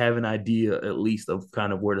that they have an idea at least of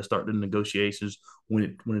kind of where to start the negotiations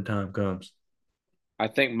when the time comes. I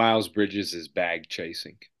think Miles Bridges is bag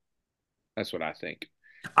chasing. That's what I think.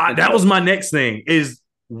 And That so was my next thing is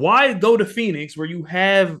why go to Phoenix where you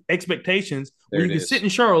have expectations where there you it can is. sit in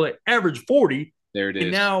Charlotte, average 40, There it and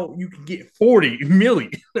is. now you can get 40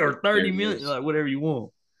 million or There 30 it million, is. like whatever you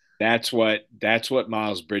want. That's what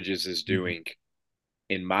Miles Bridges is Mm-hmm. doing.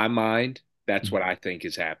 In my mind, that's what Mm-hmm. I think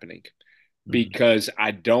is happening. Mm-hmm. Because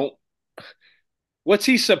I don't what's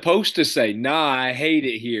he supposed to say? Nah, I hate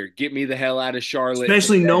it here. Get me the hell out of Charlotte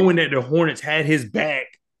Especially today. knowing that the Hornets had his back.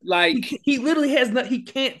 Like, He literally has not. He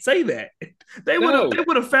can't say that. They would have. They no,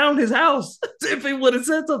 would have found his house if he would have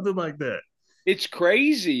said something like that. it's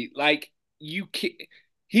crazy. Like, you can't,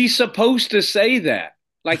 he's supposed to say that.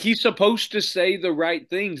 Like, he's supposed to say the right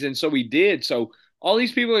things, and so he did. So all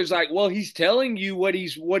these people is like, well, he's telling you what he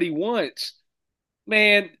wants.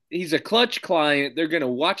 Man, he's a clutch client. They're going to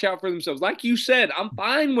watch out for themselves. Like you said, I'm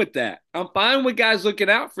fine with that. I'm fine with guys looking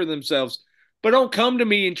out for themselves. But don't come to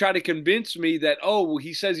me and try to convince me that, oh, well,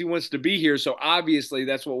 he says he wants to be here. So obviously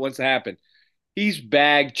that's what wants to happen. He's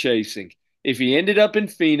bag chasing. If he ended up in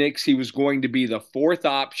Phoenix, he was going to be the fourth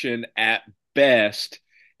option at best.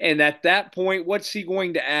 And at that point, what's he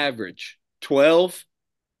going to average? 12,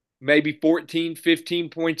 maybe 14, 15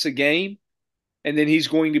 points a game? And then he's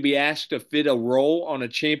going to be asked to fit a role on a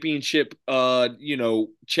championship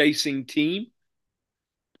chasing team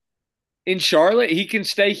in Charlotte. He can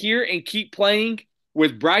stay here and keep playing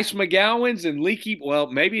with Bryce McGowan's and Leaky. Well,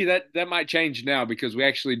 maybe that might change now because we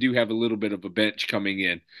actually do have a little bit of a bench coming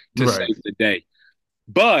in to Right. save the day.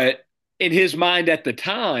 But in his mind at the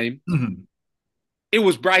time, Mm-hmm. it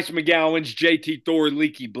was Bryce McGowan's, JT Thor,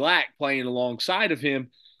 Leaky Black playing alongside of him.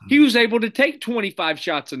 He was able to take 25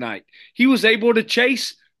 shots a night. He was able to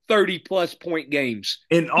chase 30 plus point games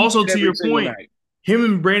And each also and to every your single point, night. him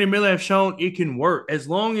and Brandon Miller have shown it can work as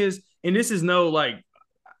long as. And this is no like.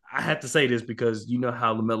 I have to say this because you know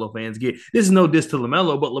how LaMelo fans get. This is no diss to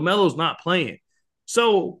LaMelo, but LaMelo's not playing.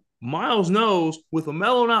 So Miles knows with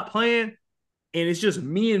LaMelo not playing, and it's just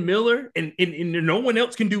me and Miller, and no one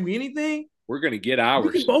else can do anything. We're going to get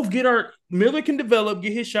We can ours. both get our Miller can develop,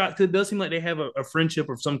 get his shot because it does seem like they have a friendship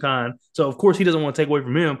of some kind. So of course he doesn't want to take away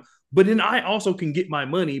from him. But then I also can get my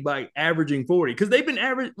money by averaging 40 because they've been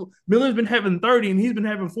average. Miller's been having 30 and he's been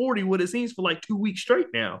having 40. What it seems for like 2 weeks straight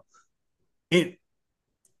now. And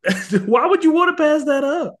why would you want to pass that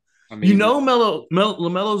up? I You mean, know,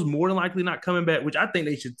 Lamelo's more than likely not coming back, which I think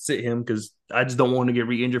they should sit him because I just don't want to get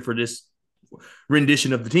re-injured for this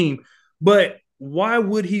rendition of the team. But why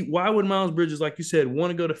would he? Why would Miles Bridges, like you said, want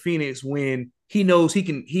to go to Phoenix when he knows he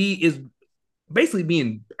can? He is basically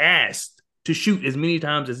being asked to shoot as many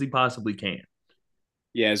times as he possibly can,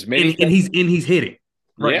 yeah, as and, many and things. he's hitting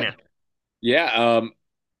right Yeah. now. Yeah.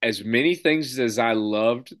 As many things as I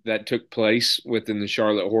loved that took place within the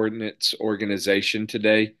Charlotte Hornets organization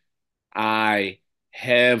today, I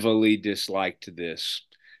heavily disliked this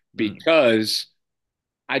Mm-hmm. because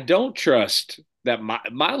I don't trust that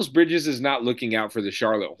Miles Bridges is not looking out for the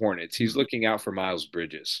Charlotte Hornets. He's looking out for Miles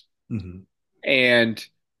Bridges. Mm-hmm. And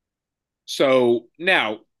so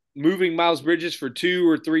now moving Miles Bridges for 2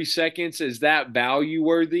 or 3 seconds, is that value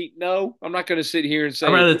worthy? No, I'm not going to sit here and I'd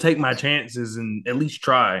say rather take my chances and at least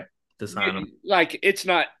try to sign him. like it's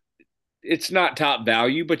not top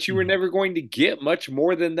value, but you were Mm-hmm. never going to get much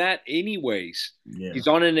more than that anyways. Yeah. He's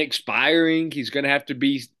on an expiring, he's going to have to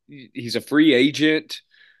be he's a free agent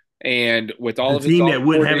and with all The of his team that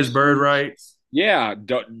wouldn't off-court have his bird issues, rights. yeah,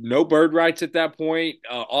 no bird rights at that point,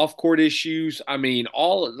 off-court issues. I mean,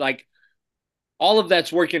 all of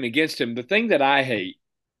that's working against him. The thing that I hate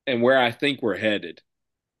and where I think we're headed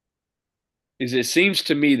is it seems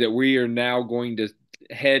to me that we are now going to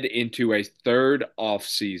head into a third off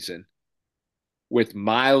season with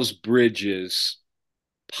Miles Bridges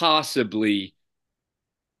possibly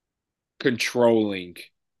controlling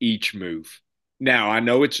each move. Now, I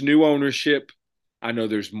know it's new ownership. I know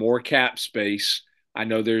there's more cap space. I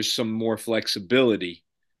know there's some more flexibility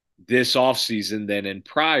this offseason than in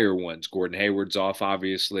prior ones. Gordon Hayward's off,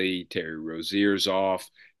 obviously. Terry Rozier's off.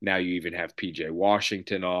 Now you even have PJ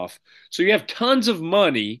Washington off. So you have tons of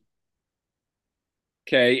money,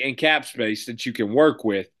 okay, and cap space that you can work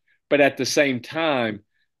with. But at the same time,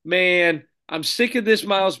 man, I'm sick of this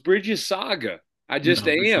Miles Bridges saga. I just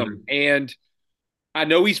No, for am. sure. And I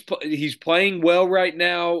know he's playing well right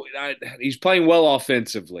now. He's playing well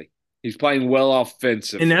offensively. He's playing well And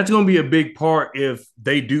offensively. that's going to be a big part if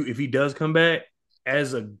he does come back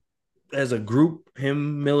as a group,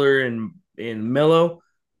 him, Miller, and Melo.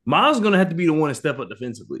 Miles is going to have to be the one to step up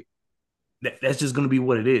defensively. That's just going to be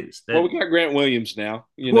what it is. Well, That we got Grant Williams now,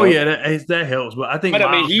 you Well, know. yeah, that helps, but I think But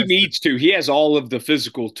I mean, Miles he has to. needs to. He has all of the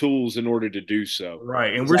physical tools in order to do so.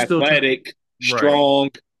 Right, and He's we're still trying. athletic, Right, strong,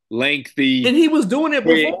 lengthy, and he was doing it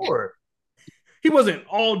quick. before. He wasn't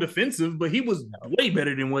all defensive, but he was way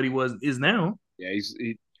better than what he was is now. Yeah,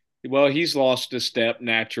 well, he's lost a step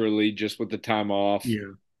naturally just with the time off.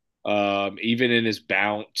 Yeah, Even in his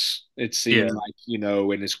bounce, it yeah. seemed like,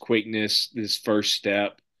 in his quickness, his first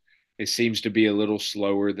step, it seems to be a little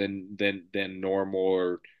slower than normal,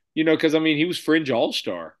 or because I mean he was fringe all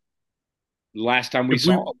star last time we If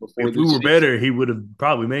saw we him before if we this were season. better, he would have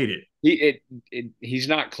probably made it. He's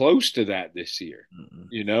not close to that this year, Mm-mm.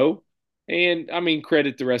 you know. And I mean,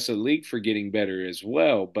 credit the rest of the league for getting better as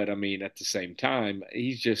well. But I mean, at the same time,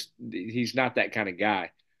 he's not that kind of guy.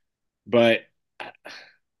 But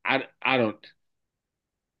I don't.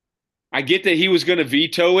 I get that he was going to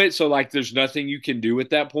veto it, so like, there's nothing you can do at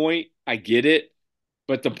that point. I get it.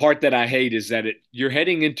 But the part that I hate is that you're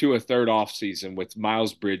heading into a third off season with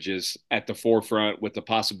Miles Bridges at the forefront with the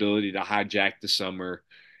possibility to hijack the summer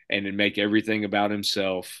and then make everything about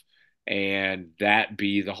himself, and that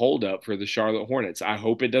be the holdup for the Charlotte Hornets. I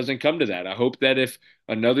hope it doesn't come to that. I hope that if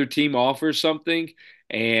another team offers something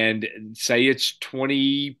and say it's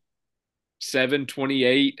 27,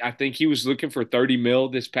 28, I think he was looking for 30 mil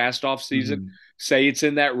this past off season. Mm-hmm. Say it's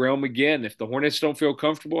in that realm again. If the Hornets don't feel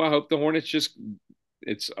comfortable, I hope the Hornets just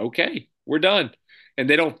it's okay. We're done. And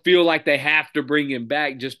they don't feel like they have to bring him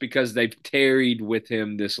back just because they've tarried with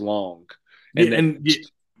him this long. And Yeah, that, and yeah,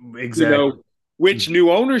 you exactly. know, which Mm-hmm.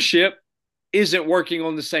 new ownership isn't working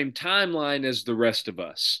on the same timeline as the rest of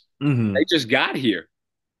us. Mm-hmm. They just got here.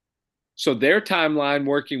 So their timeline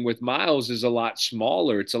working with Miles is a lot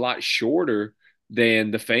smaller. It's a lot shorter than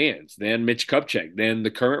the fans, than Mitch Kupchak, than the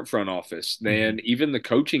current front office, than Mm-hmm. even the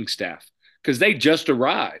coaching staff, because they just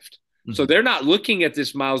arrived. So Mm-hmm. they're not looking at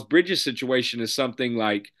this Miles Bridges situation as something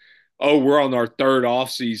like, oh, we're on our third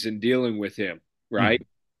offseason dealing with him, right?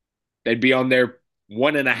 They'd be on their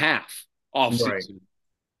one and a half Right. offseason,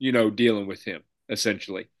 dealing with him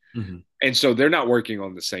essentially. Mm-hmm. And so they're not working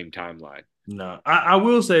on the same timeline. No, I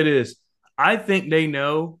will say this. I think they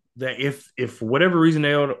know that if for whatever reason they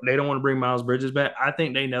don't want to bring Miles Bridges back, I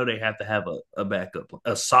think they know they have to have a backup,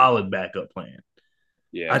 a solid backup plan. I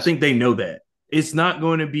Yes. think they know that it's not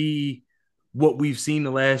going to be what we've seen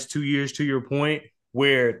the last 2 years. To your point,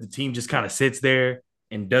 where the team just kind of sits there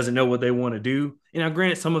and doesn't know what they want to do. And now,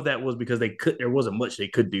 granted, some of that was because there wasn't much they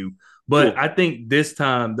could do. But Well, I think this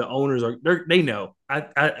time the owners they know.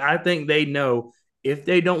 I think they know if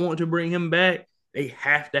they don't want to bring him back, they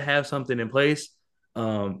have to have something in place.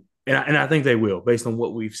 And I think they will, based on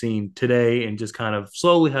what we've seen today and just kind of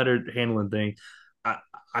slowly how they're handling things. I,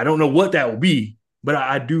 I don't know what that will be, but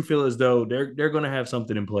I do feel as though they're going to have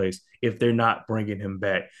something in place if they're not bringing him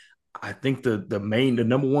back. I think the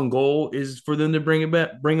number one goal is for them to bring him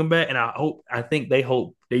back, and I think they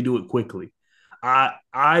hope they do it quickly. I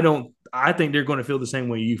think they're going to feel the same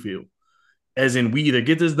way you feel, as in we either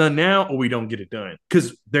get this done now or we don't get it done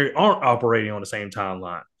because they aren't operating on the same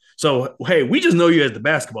timeline. So hey, we just know you as the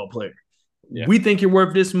basketball player. yeah. We think you're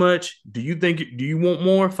worth this much. Do you want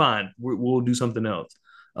more? Fine, we'll do something else.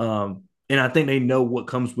 And I think they know what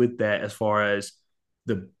comes with that as far as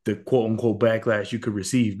the quote unquote backlash you could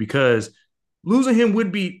receive, because losing him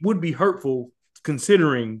would be hurtful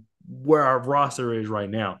considering where our roster is right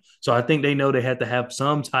now. So I think they know they have to have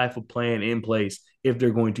some type of plan in place if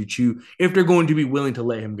they're going to be willing to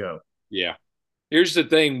let him go. Yeah. Here's the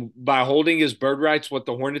thing: by holding his bird rights, what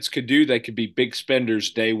the Hornets could do, they could be big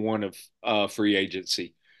spenders day one of free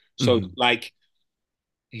agency. So, Mm-hmm. like,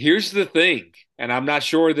 here's the thing, and I'm not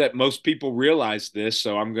sure that most people realize this,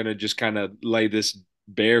 so I'm going to just kind of lay this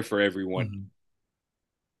bare for everyone. Mm-hmm.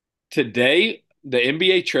 Today, the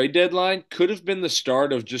NBA trade deadline could have been the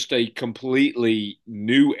start of just a completely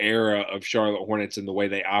new era of Charlotte Hornets in the way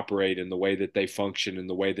they operate, and the way that they function, and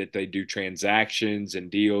the way that they do transactions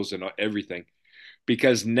and deals and everything.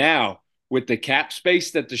 Because now, with the cap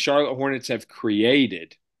space that the Charlotte Hornets have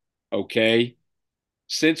created, okay,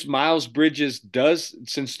 since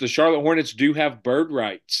the Charlotte Hornets do have bird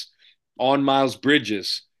rights on Miles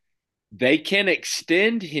Bridges, they can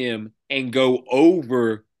extend him and go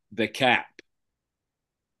over the cap.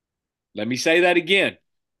 Let me say that again.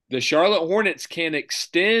 The Charlotte Hornets can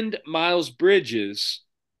extend Miles Bridges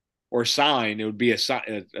or sign, it would be a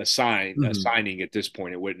Mm-hmm. signing at this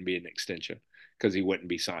point. It wouldn't be an extension because he wouldn't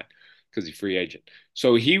be signed because he's free agent.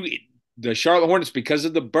 So the Charlotte Hornets, because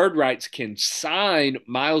of the bird rights, can sign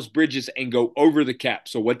Miles Bridges and go over the cap.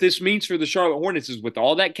 So what this means for the Charlotte Hornets is with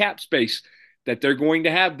all that cap space that they're going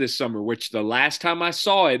to have this summer, which the last time I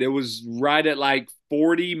saw it, it was right at like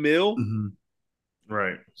 40 mil, Mm-hmm.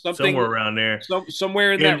 Right. something, Somewhere around there.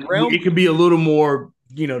 somewhere in that And realm. it could be a little more,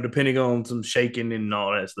 depending on some shaking and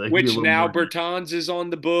all that stuff. It could be a Which little now more. Bertans is on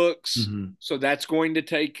the books. Mm-hmm. So that's going to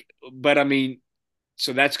take, but I mean,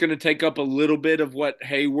 so that's going to take up a little bit of what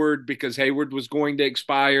Hayward, because Hayward was going to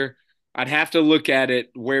expire. I'd have to look at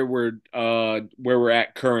it where we're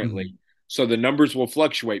at currently. Mm-hmm. So the numbers will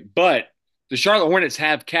fluctuate, but the Charlotte Hornets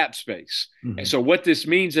have cap space. And Mm-hmm. so what this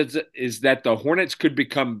means is that the Hornets could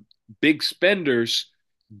become big spenders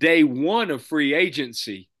day one of free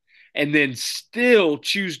agency and then still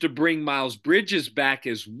choose to bring Miles Bridges back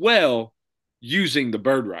as well using the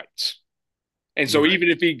bird rights. And so Right. even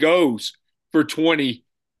if he goes for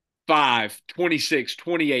 25, 26,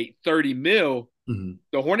 28, 30 mil, Mm-hmm.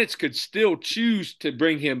 the Hornets could still choose to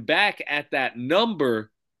bring him back at that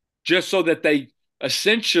number just so that they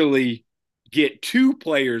essentially get two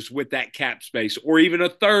players with that cap space or even a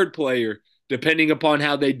third player, depending upon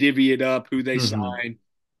how they divvy it up, who they Mm-hmm. sign,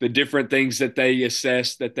 the different things that they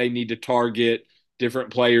assess that they need to target, different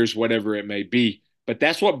players, whatever it may be. But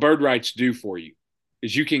that's what bird rights do for you,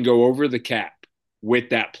 is you can go over the cap with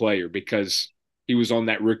that player because he was on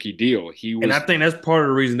that rookie deal. He And I was think that's part of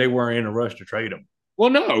the reason they weren't in a rush to trade him. well,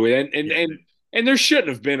 no, and and Yeah. and and there shouldn't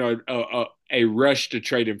have been a rush to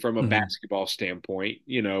trade him from a Mm-hmm. basketball standpoint.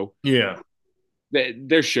 You know, Yeah.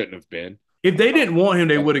 there shouldn't have been. If they didn't want him,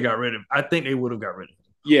 they would have got rid of him. I think they would have got rid of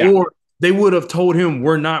him. Yeah, Or they would have told him,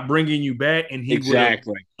 we're not bringing you back. And he would have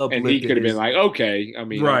exactly. And he uplifted could have been his. like, okay. I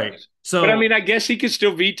mean, Right. but I So, mean, I guess he could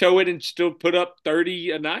still veto it and still put up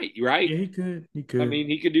 30 a night, right? yeah, he could. He I could. mean,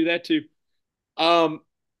 he could do that too. Um,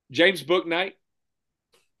 James Bouknight,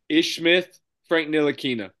 Ish Smith, Frank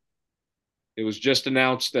Ntilikina. It was just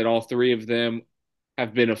announced that all three of them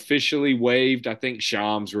have been officially waived. I think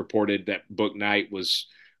Shams reported that Bouknight was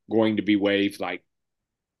going to be waived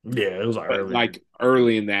Yeah, it was like earlier. like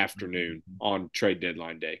early in the afternoon on trade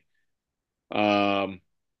deadline day. Um,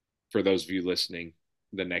 for those of you listening,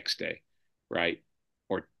 the next day, right?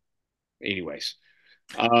 Or anyways,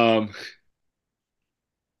 um,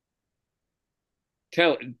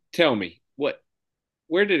 tell tell me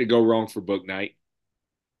where did it go wrong for Bouknight?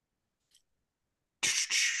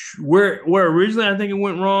 Where originally I think it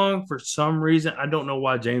went wrong for some reason. I don't know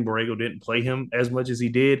why James Borrego didn't play him as much as he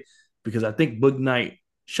did because I think Bouknight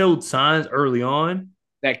showed signs early on,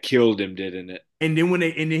 That killed him, didn't it? and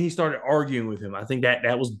then he started arguing with him. I think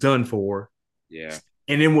that was done for. Yeah,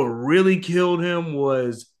 And then what really killed him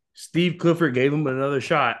was Steve Clifford gave him another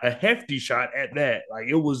shot, a hefty shot at that. Like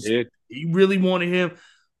it was, it. he really wanted him,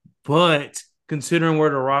 but considering where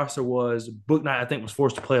the roster was, Bouknight I think was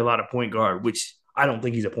forced to play a lot of point guard, which I don't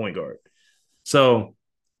think he's a point guard. So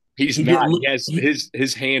He's he didn't not. look He has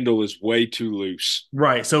his handle is way too loose.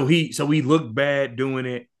 right. So he looked bad doing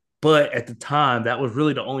it, but at the time that was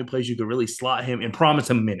really the only place you could really slot him and promise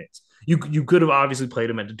him minutes. You could have obviously played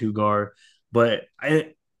him at the two guard, but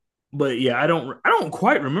yeah, I don't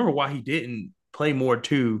quite remember why he didn't play more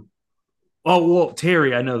too. Oh well,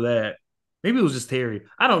 Terry, I know that. Maybe it was just Terry.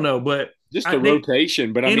 I don't know, but Just I a they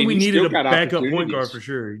rotation, but I and mean, we he's needed still a got backup point guard opportunities. for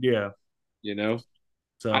sure. Yeah. You know,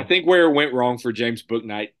 I So think where it went wrong for James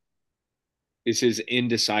Bouknight is his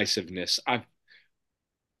indecisiveness.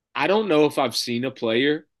 I don't know if I've seen a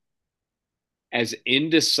player as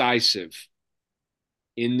indecisive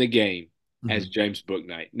in the game as mhm. James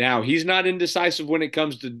Bouknight. Now, he's not indecisive when it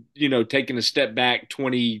comes to, taking a step back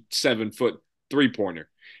 27-foot three-pointer.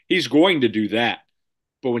 He's going to do that.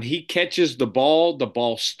 But when he catches the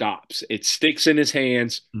ball stops. It sticks in his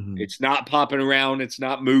hands. Mhm. It's not popping around. It's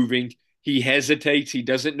not moving. He hesitates. He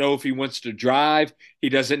doesn't know if he wants to drive. He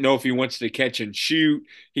doesn't know if he wants to catch and shoot.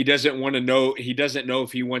 He doesn't want to know. He doesn't know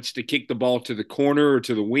if he wants to kick the ball to the corner or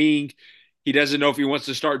to the wing. He doesn't know if he wants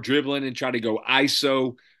to start dribbling and try to go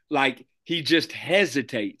ISO. Like he just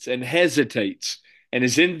hesitates and hesitates. And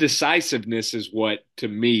his indecisiveness is what, to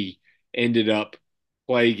me, ended up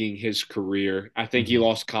plaguing his career. I think he Mhm.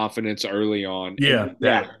 lost confidence early on. Yeah, And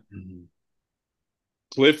yeah, that mhm.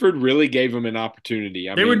 Clifford really gave him an opportunity.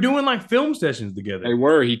 I They were mean, doing like film sessions they together.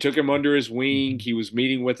 were. He took him under his wing. Mhm. He was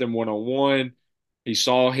meeting with him one on one. He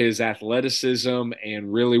saw his athleticism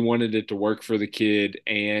and really wanted it to work for the kid,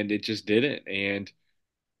 and it just didn't. And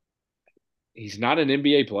he's not an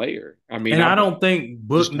NBA player. I mean, And I I don't think just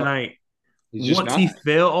Book Night He's just once not. he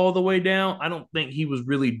fell all the way down, I don't think he was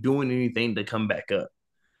really doing anything to come back up.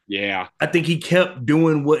 Yeah, I think he kept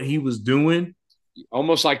doing what he was doing.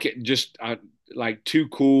 almost like like too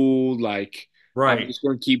cool, like I'm Right. just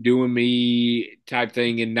going to keep doing me type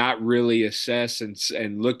thing, and not really assess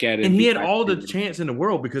and look at it And and he be had like, all hey, the chance in the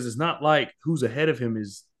world because it's not like who's ahead of him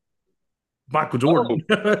is Michael Jordan.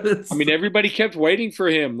 oh, I mean, everybody kept waiting for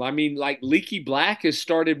him. I mean, like Leaky Black has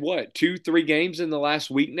started what, 2, 3 games in the last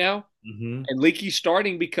week now, Mm-hmm. and Leaky's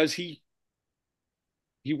starting because he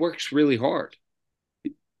works really hard.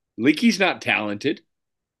 Leaky's not talented.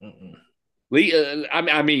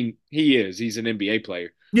 I mean, he is. He's an NBA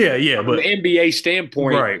player. Yeah, yeah, From an but NBA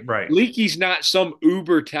standpoint, right, right. Leaky's not some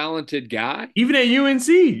uber talented guy. Even at UNC,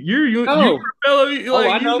 you're No. a fellow Oh,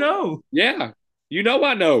 like I you know. know. Yeah.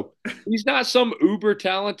 I know. He's not some uber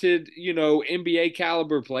talented, NBA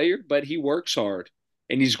caliber player, but he works hard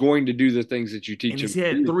and he's going to do the things that you And teach him he's to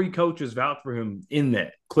had do. three coaches vouch for him in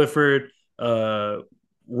that Clifford, uh,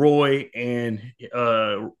 Roy, and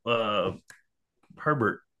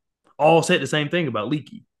Herbert all said the same thing about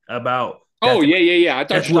Leaky. About Oh, yeah. I thought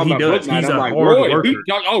that's you were what talking he about does. Bouknight. He's I'm a like, hard Roy.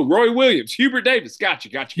 worker. Roy Williams, Hubert Davis. Got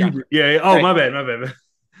you. Yeah, yeah. Oh, Hey, my bad, my bad.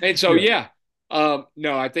 and so, Yeah. yeah.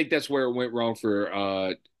 No, I think that's where it went wrong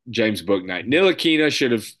for James Bouknight. Ntilikina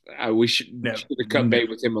should have. We Never, should have cut bait never.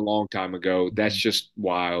 with him a long time ago. That's just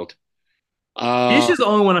wild. It's Uh, just the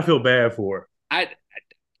only one I feel bad for. I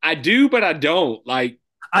I do, but I don't. Like,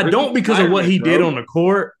 I bring don't because of what retirement, he did bro. on the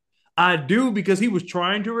court. I do because he was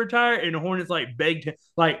trying to retire, and the Hornets like begged him.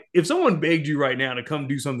 Like, if someone begged you right now to come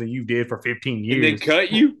do something you did for 15 And then years,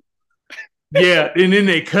 cut you. yeah, and then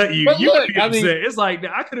they cut you, But you would look, be I mean, upset. It's like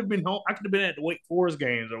I could have been home. I could have been at the Wake Forest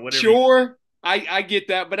games or whatever. sure, I get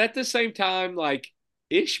that, but at the same time, like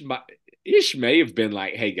Ish, Ish may have been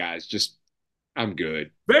like, "Hey guys, just I'm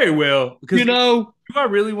good." Very well, because You know, do I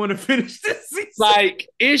really want to finish this season? like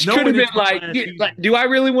Ish could have Knowing been it's my like, last like, season. "Do I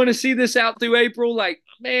really want to see this out through April?" Like,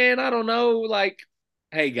 man, I don't know. Like,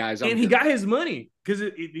 hey guys, I'm And he good. got his money because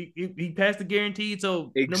he passed the guaranteed.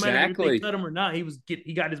 So no matter if they Exactly, cut him or not,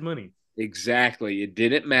 he got his money. exactly. It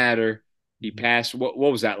didn't matter. He passed. What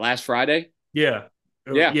was that? Last Friday? Yeah,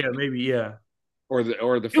 Yeah, yeah, maybe yeah. or the It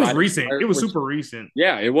was Friday recent. prior, It was which super recent.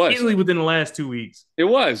 yeah, it was. Easily within the last 2 weeks. It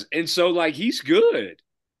was. And so like he's good.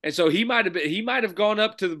 And so he might have gone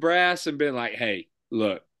up to the brass and been like, "Hey,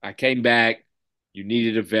 look, I came back. You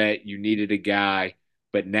needed a vet, you needed a guy,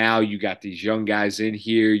 but now you got these young guys in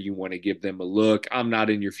here. You want to give them a look. I'm not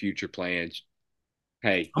in your future plans.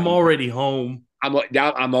 Hey, I'm already home. I'm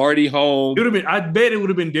already It home. would have been. I bet it would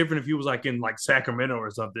have been different if he was like in like Sacramento or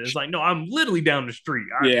something. It's like, no, I'm literally down the street.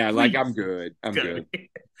 Yeah, like Please, I'm good. I'm cut good. me.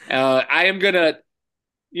 I am gonna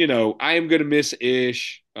miss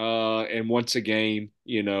Ish and once a game,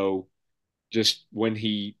 just when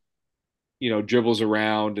he dribbles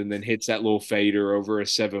around and then hits that little fader over a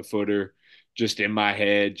 7-footer, just in my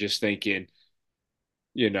head, just thinking,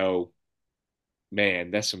 you know, man,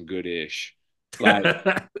 that's some good ish. Like,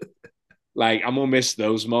 like I'm gonna miss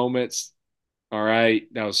those moments. All right.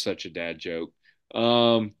 That was such a dad joke.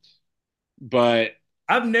 Um, but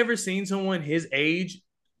I've never seen someone his age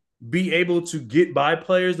be able to get by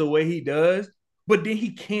players the way he does. But then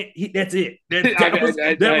he can't. That's it. That was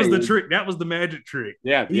the hey, trick. That was the magic trick.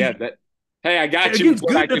 yeah, He that hey, I got you with against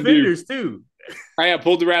what I good can do. defenders too. I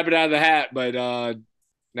pulled the rabbit out of the hat, but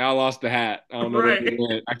now I lost the hat. I don't know where it Right.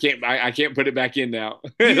 went. I can't put it back in now.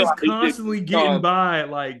 He is Like, constantly it's getting gone. by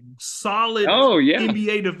like solid Oh yeah.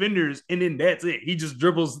 NBA defenders, and then that's it. He just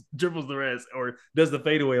dribbles the rest, or does the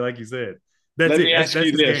fadeaway, like you said. That's Let it. me That's ask that's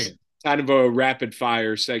you his game. this, kind of a rapid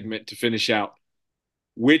fire segment to finish out.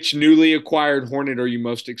 Which newly acquired Hornet are you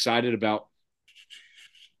most excited about?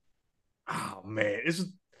 Oh man,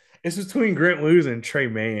 it's between Grant Williams and Trey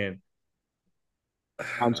Mann.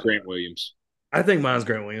 Mine's Grant Williams. I think mine's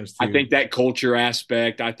Grant Williams I too. think that culture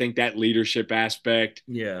aspect, I think that leadership aspect,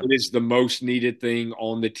 Yeah, it is the most needed thing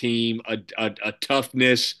on the team. A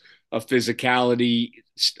toughness, a physicality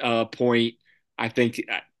point. I think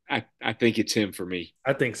I think it's him for me.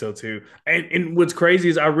 I think so too. And what's crazy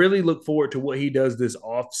is I really look forward to what he does this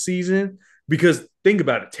off season because think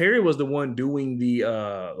about it. Terry was the one doing the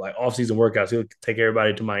like off season workouts. He'll take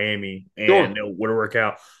everybody to Miami and Sure. they'll work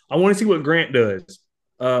out. I want to see what Grant does.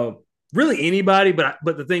 Uh, really anybody, but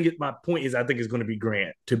the thing is, my point is, I think it's going to be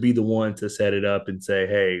Grant to be the one to set it up and say,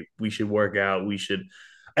 hey, we should work out. We should.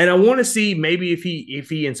 And I want to see maybe if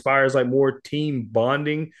he inspires like more team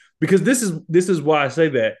bonding because this is why I say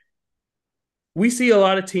that we see a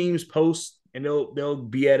lot of teams post and they'll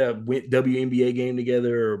be at a WNBA game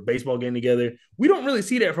together or baseball game together. We don't really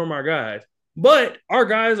see that from our guys. But our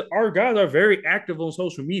guys are very active on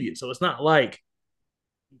social media, so it's not like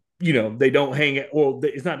they don't hang out. Well,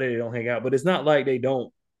 it's not that they don't hang out, but it's not like they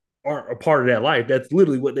don't aren't a part of that life. That's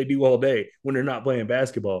literally what they do all day when they're not playing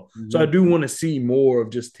basketball. So I Mm-hmm. do want to see more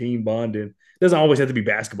of just team bonding. It doesn't always have to be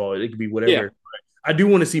basketball. It could be Yeah, whatever. I do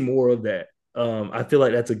want to see more of that. I feel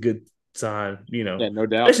like that's a good sign. yeah, no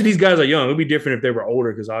doubt. Especially these guys are young. It would be different if they were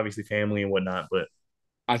older because obviously family and whatnot. But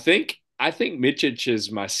I think Mitchich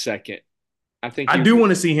is my second. I think I he. do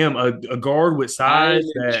want to see him a guard with I am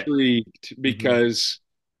size that. intrigued Mhm. because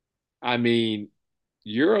I mean,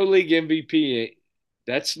 EuroLeague MVP.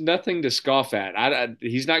 That's nothing to scoff at.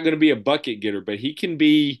 He's not going to be a bucket getter, but he can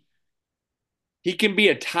be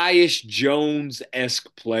a Tyus Jones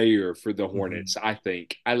esque player for the Mhm. Hornets. I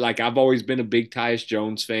think. I've always been a big Tyus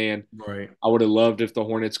Jones fan. Right. I would have loved if the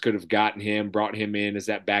Hornets could have gotten him, brought him in as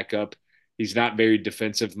that backup. He's not very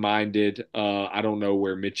defensive minded. I don't know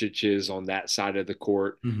where Mitchich is on that side of the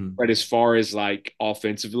court. Mhm. But as far as like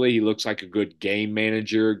offensively, he looks like a good game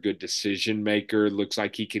manager, good decision maker. Looks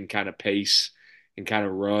like he can kind of pace and kind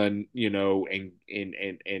of run, and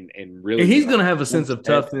And really he's get gonna have a one sense of set,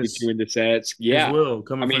 get you toughness into sets. as Yeah. well, I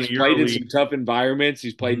coming mean, from he's the played Euro in League. some tough environments.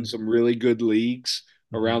 He's played in Mhm. some really good leagues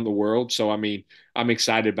Mhm. around the world. So I mean, I'm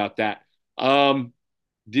excited about that. Um,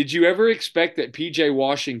 did you ever expect that PJ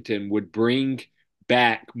Washington would bring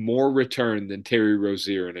back more return than Terry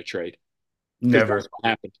Rozier in a trade? Because that's Never. what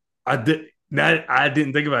happened. I did not. I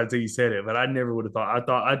didn't think about it until you said it, but I never would have thought. I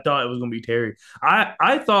thought it was going to be Terry.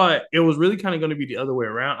 I thought it was really kind of going to be the other way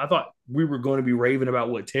around. I thought we were going to be raving about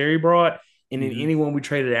what Terry brought, and then Mhm. anyone we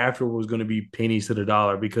traded after was going to be pennies to the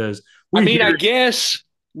dollar because I we mean, I hear. guess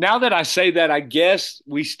now that I say that, I guess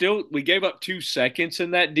we gave up 2 seconds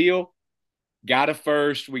in that deal. Got a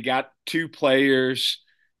first. We got two players,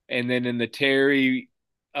 and then in the Terry,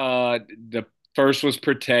 the first was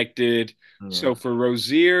protected. Yeah. So for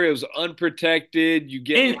Rozier, it was unprotected. You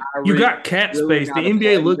get And you Lowry, got cap really space. not The a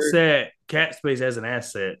NBA looks player. at cap space as an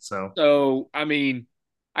asset. So So I mean,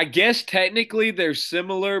 I guess technically they're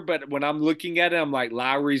similar, but when I'm looking at it, I'm like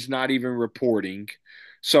Lowry's not even reporting.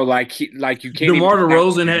 So like you can't even DeMar count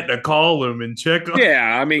DeRozan him. had to call him and check on.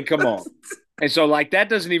 Yeah, I mean, come on. And so like that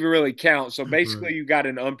doesn't even really count. So basically you got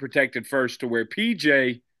an unprotected first to where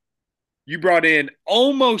PJ you brought in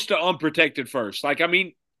almost an unprotected first. Like I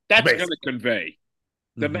mean, that's going to Basically. convey.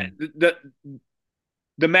 The Mhm. the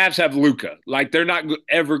the Mavs have Luca. Like they're not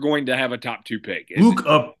ever going to have a top 2 pick.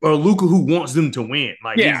 Luca who wants them to win.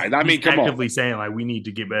 Like Yeah, I he's mean, come on. actively saying like we need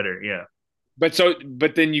to get better. Yeah. But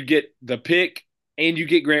then you get the pick and you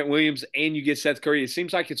get Grant Williams and you get Seth Curry. It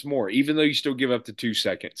seems like it's more, even though you still give up the 2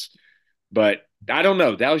 seconds. But I don't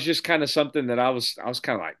know. That was just kind of something that I was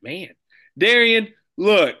kind of like, man, Darian,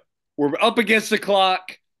 look, we're up against the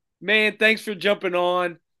clock. Man, thanks for jumping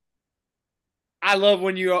on. I love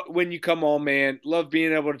when you come on, man. Love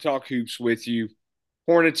being able to talk hoops with you.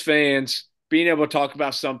 Hornets fans, being able to talk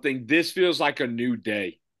about something. This feels like a new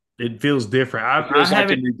day. It feels different. It I feels like a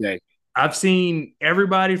haven't. new day. I've seen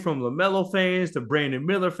everybody from LaMelo fans to Brandon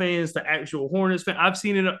Miller fans to actual Hornets fans. I've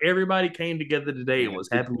seen it. Everybody came together today and Man, was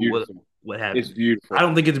it's happy with what beautiful. what It's happened. I beautiful.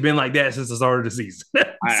 don't think it's been like that since the start of the season.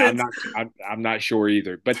 I'm Since not I'm not sure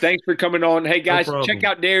either. But thanks for coming on. Hey no guys, check problem.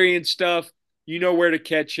 out Darian's stuff. You know where to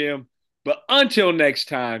catch him. But until next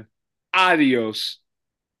time, adios.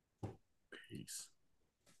 Peace.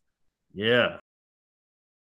 Yeah.